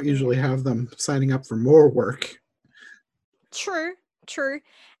 You don't usually have them signing up for more work. True.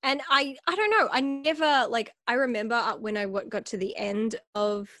 And I don't know. I never, I remember when I got to the end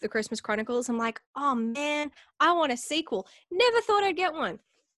of the Christmas Chronicles, I'm like, oh man, I want a sequel. Never thought I'd get one.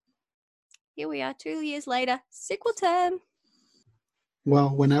 Here we are 2 years later, sequel time.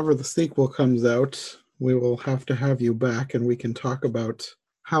 Well, whenever the sequel comes out, we will have to have you back, and we can talk about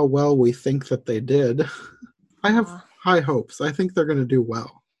how well we think that they did. I have high hopes. I think they're going to do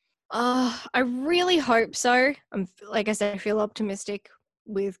well. I really hope so. Like I said, I feel optimistic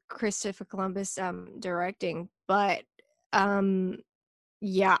with Christopher Columbus directing, but I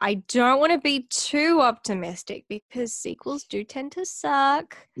don't want to be too optimistic, because sequels do tend to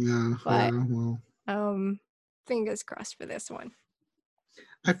suck. Yeah, but well, fingers crossed for this one.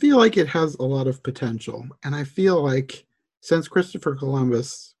 I feel like it has a lot of potential, and I feel like since Chris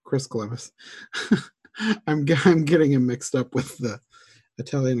Columbus, I'm getting him mixed up with the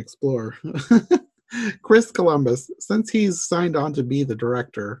Italian explorer. Chris Columbus, since he's signed on to be the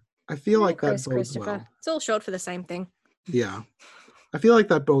director, I feel like that bodes well. It's all short for the same thing. Yeah. I feel like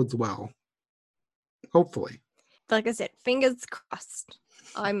that bodes well. Hopefully. Like I said, fingers crossed.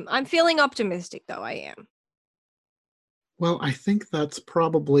 I'm feeling optimistic, though. I am. Well, I think that's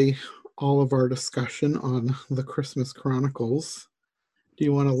probably all of our discussion on the Christmas Chronicles. Do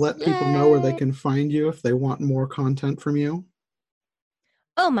you want to let people know where they can find you if they want more content from you?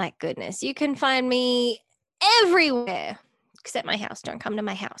 Oh my goodness. You can find me everywhere except my house. Don't come to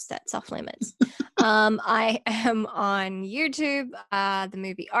my house. That's off limits. I am on YouTube, The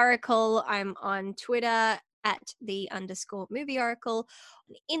Movie Oracle. I'm on Twitter at @the_movie oracle,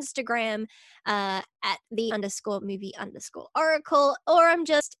 on Instagram at @the_movie_oracle, or I'm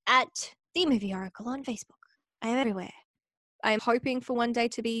just at The Movie Oracle on Facebook. I am everywhere. I'm hoping for one day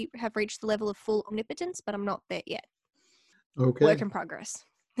to have reached the level of full omnipotence, but I'm not there yet. Okay. Work in progress.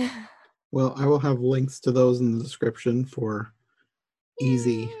 Well, I will have links to those in the description for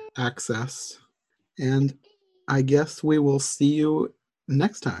easy access. And I guess we will see you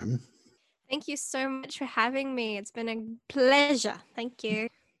next time. Thank you so much for having me. It's been a pleasure. Thank you.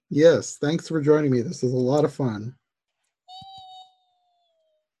 Yes, thanks for joining me. This is a lot of fun.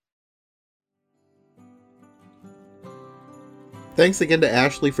 Thanks again to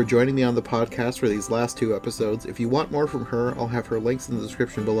Ashley for joining me on the podcast for these last 2 episodes. If you want more from her, I'll have her links in the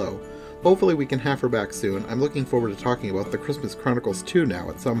description below. Hopefully we can have her back soon. I'm looking forward to talking about the Christmas Chronicles 2 now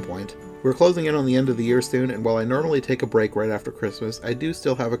at some point. We're closing in on the end of the year soon, and while I normally take a break right after Christmas, I do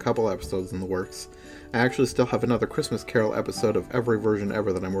still have a couple episodes in the works. I actually still have another Christmas Carol episode of Every Version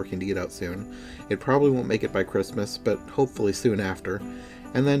Ever that I'm working to get out soon. It probably won't make it by Christmas, but hopefully soon after.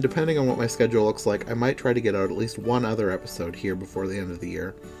 And then, depending on what my schedule looks like, I might try to get out at least one other episode here before the end of the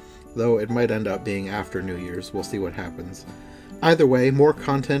year. Though it might end up being after New Year's, we'll see what happens. Either way, more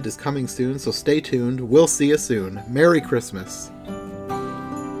content is coming soon, so stay tuned. We'll see you soon. Merry Christmas!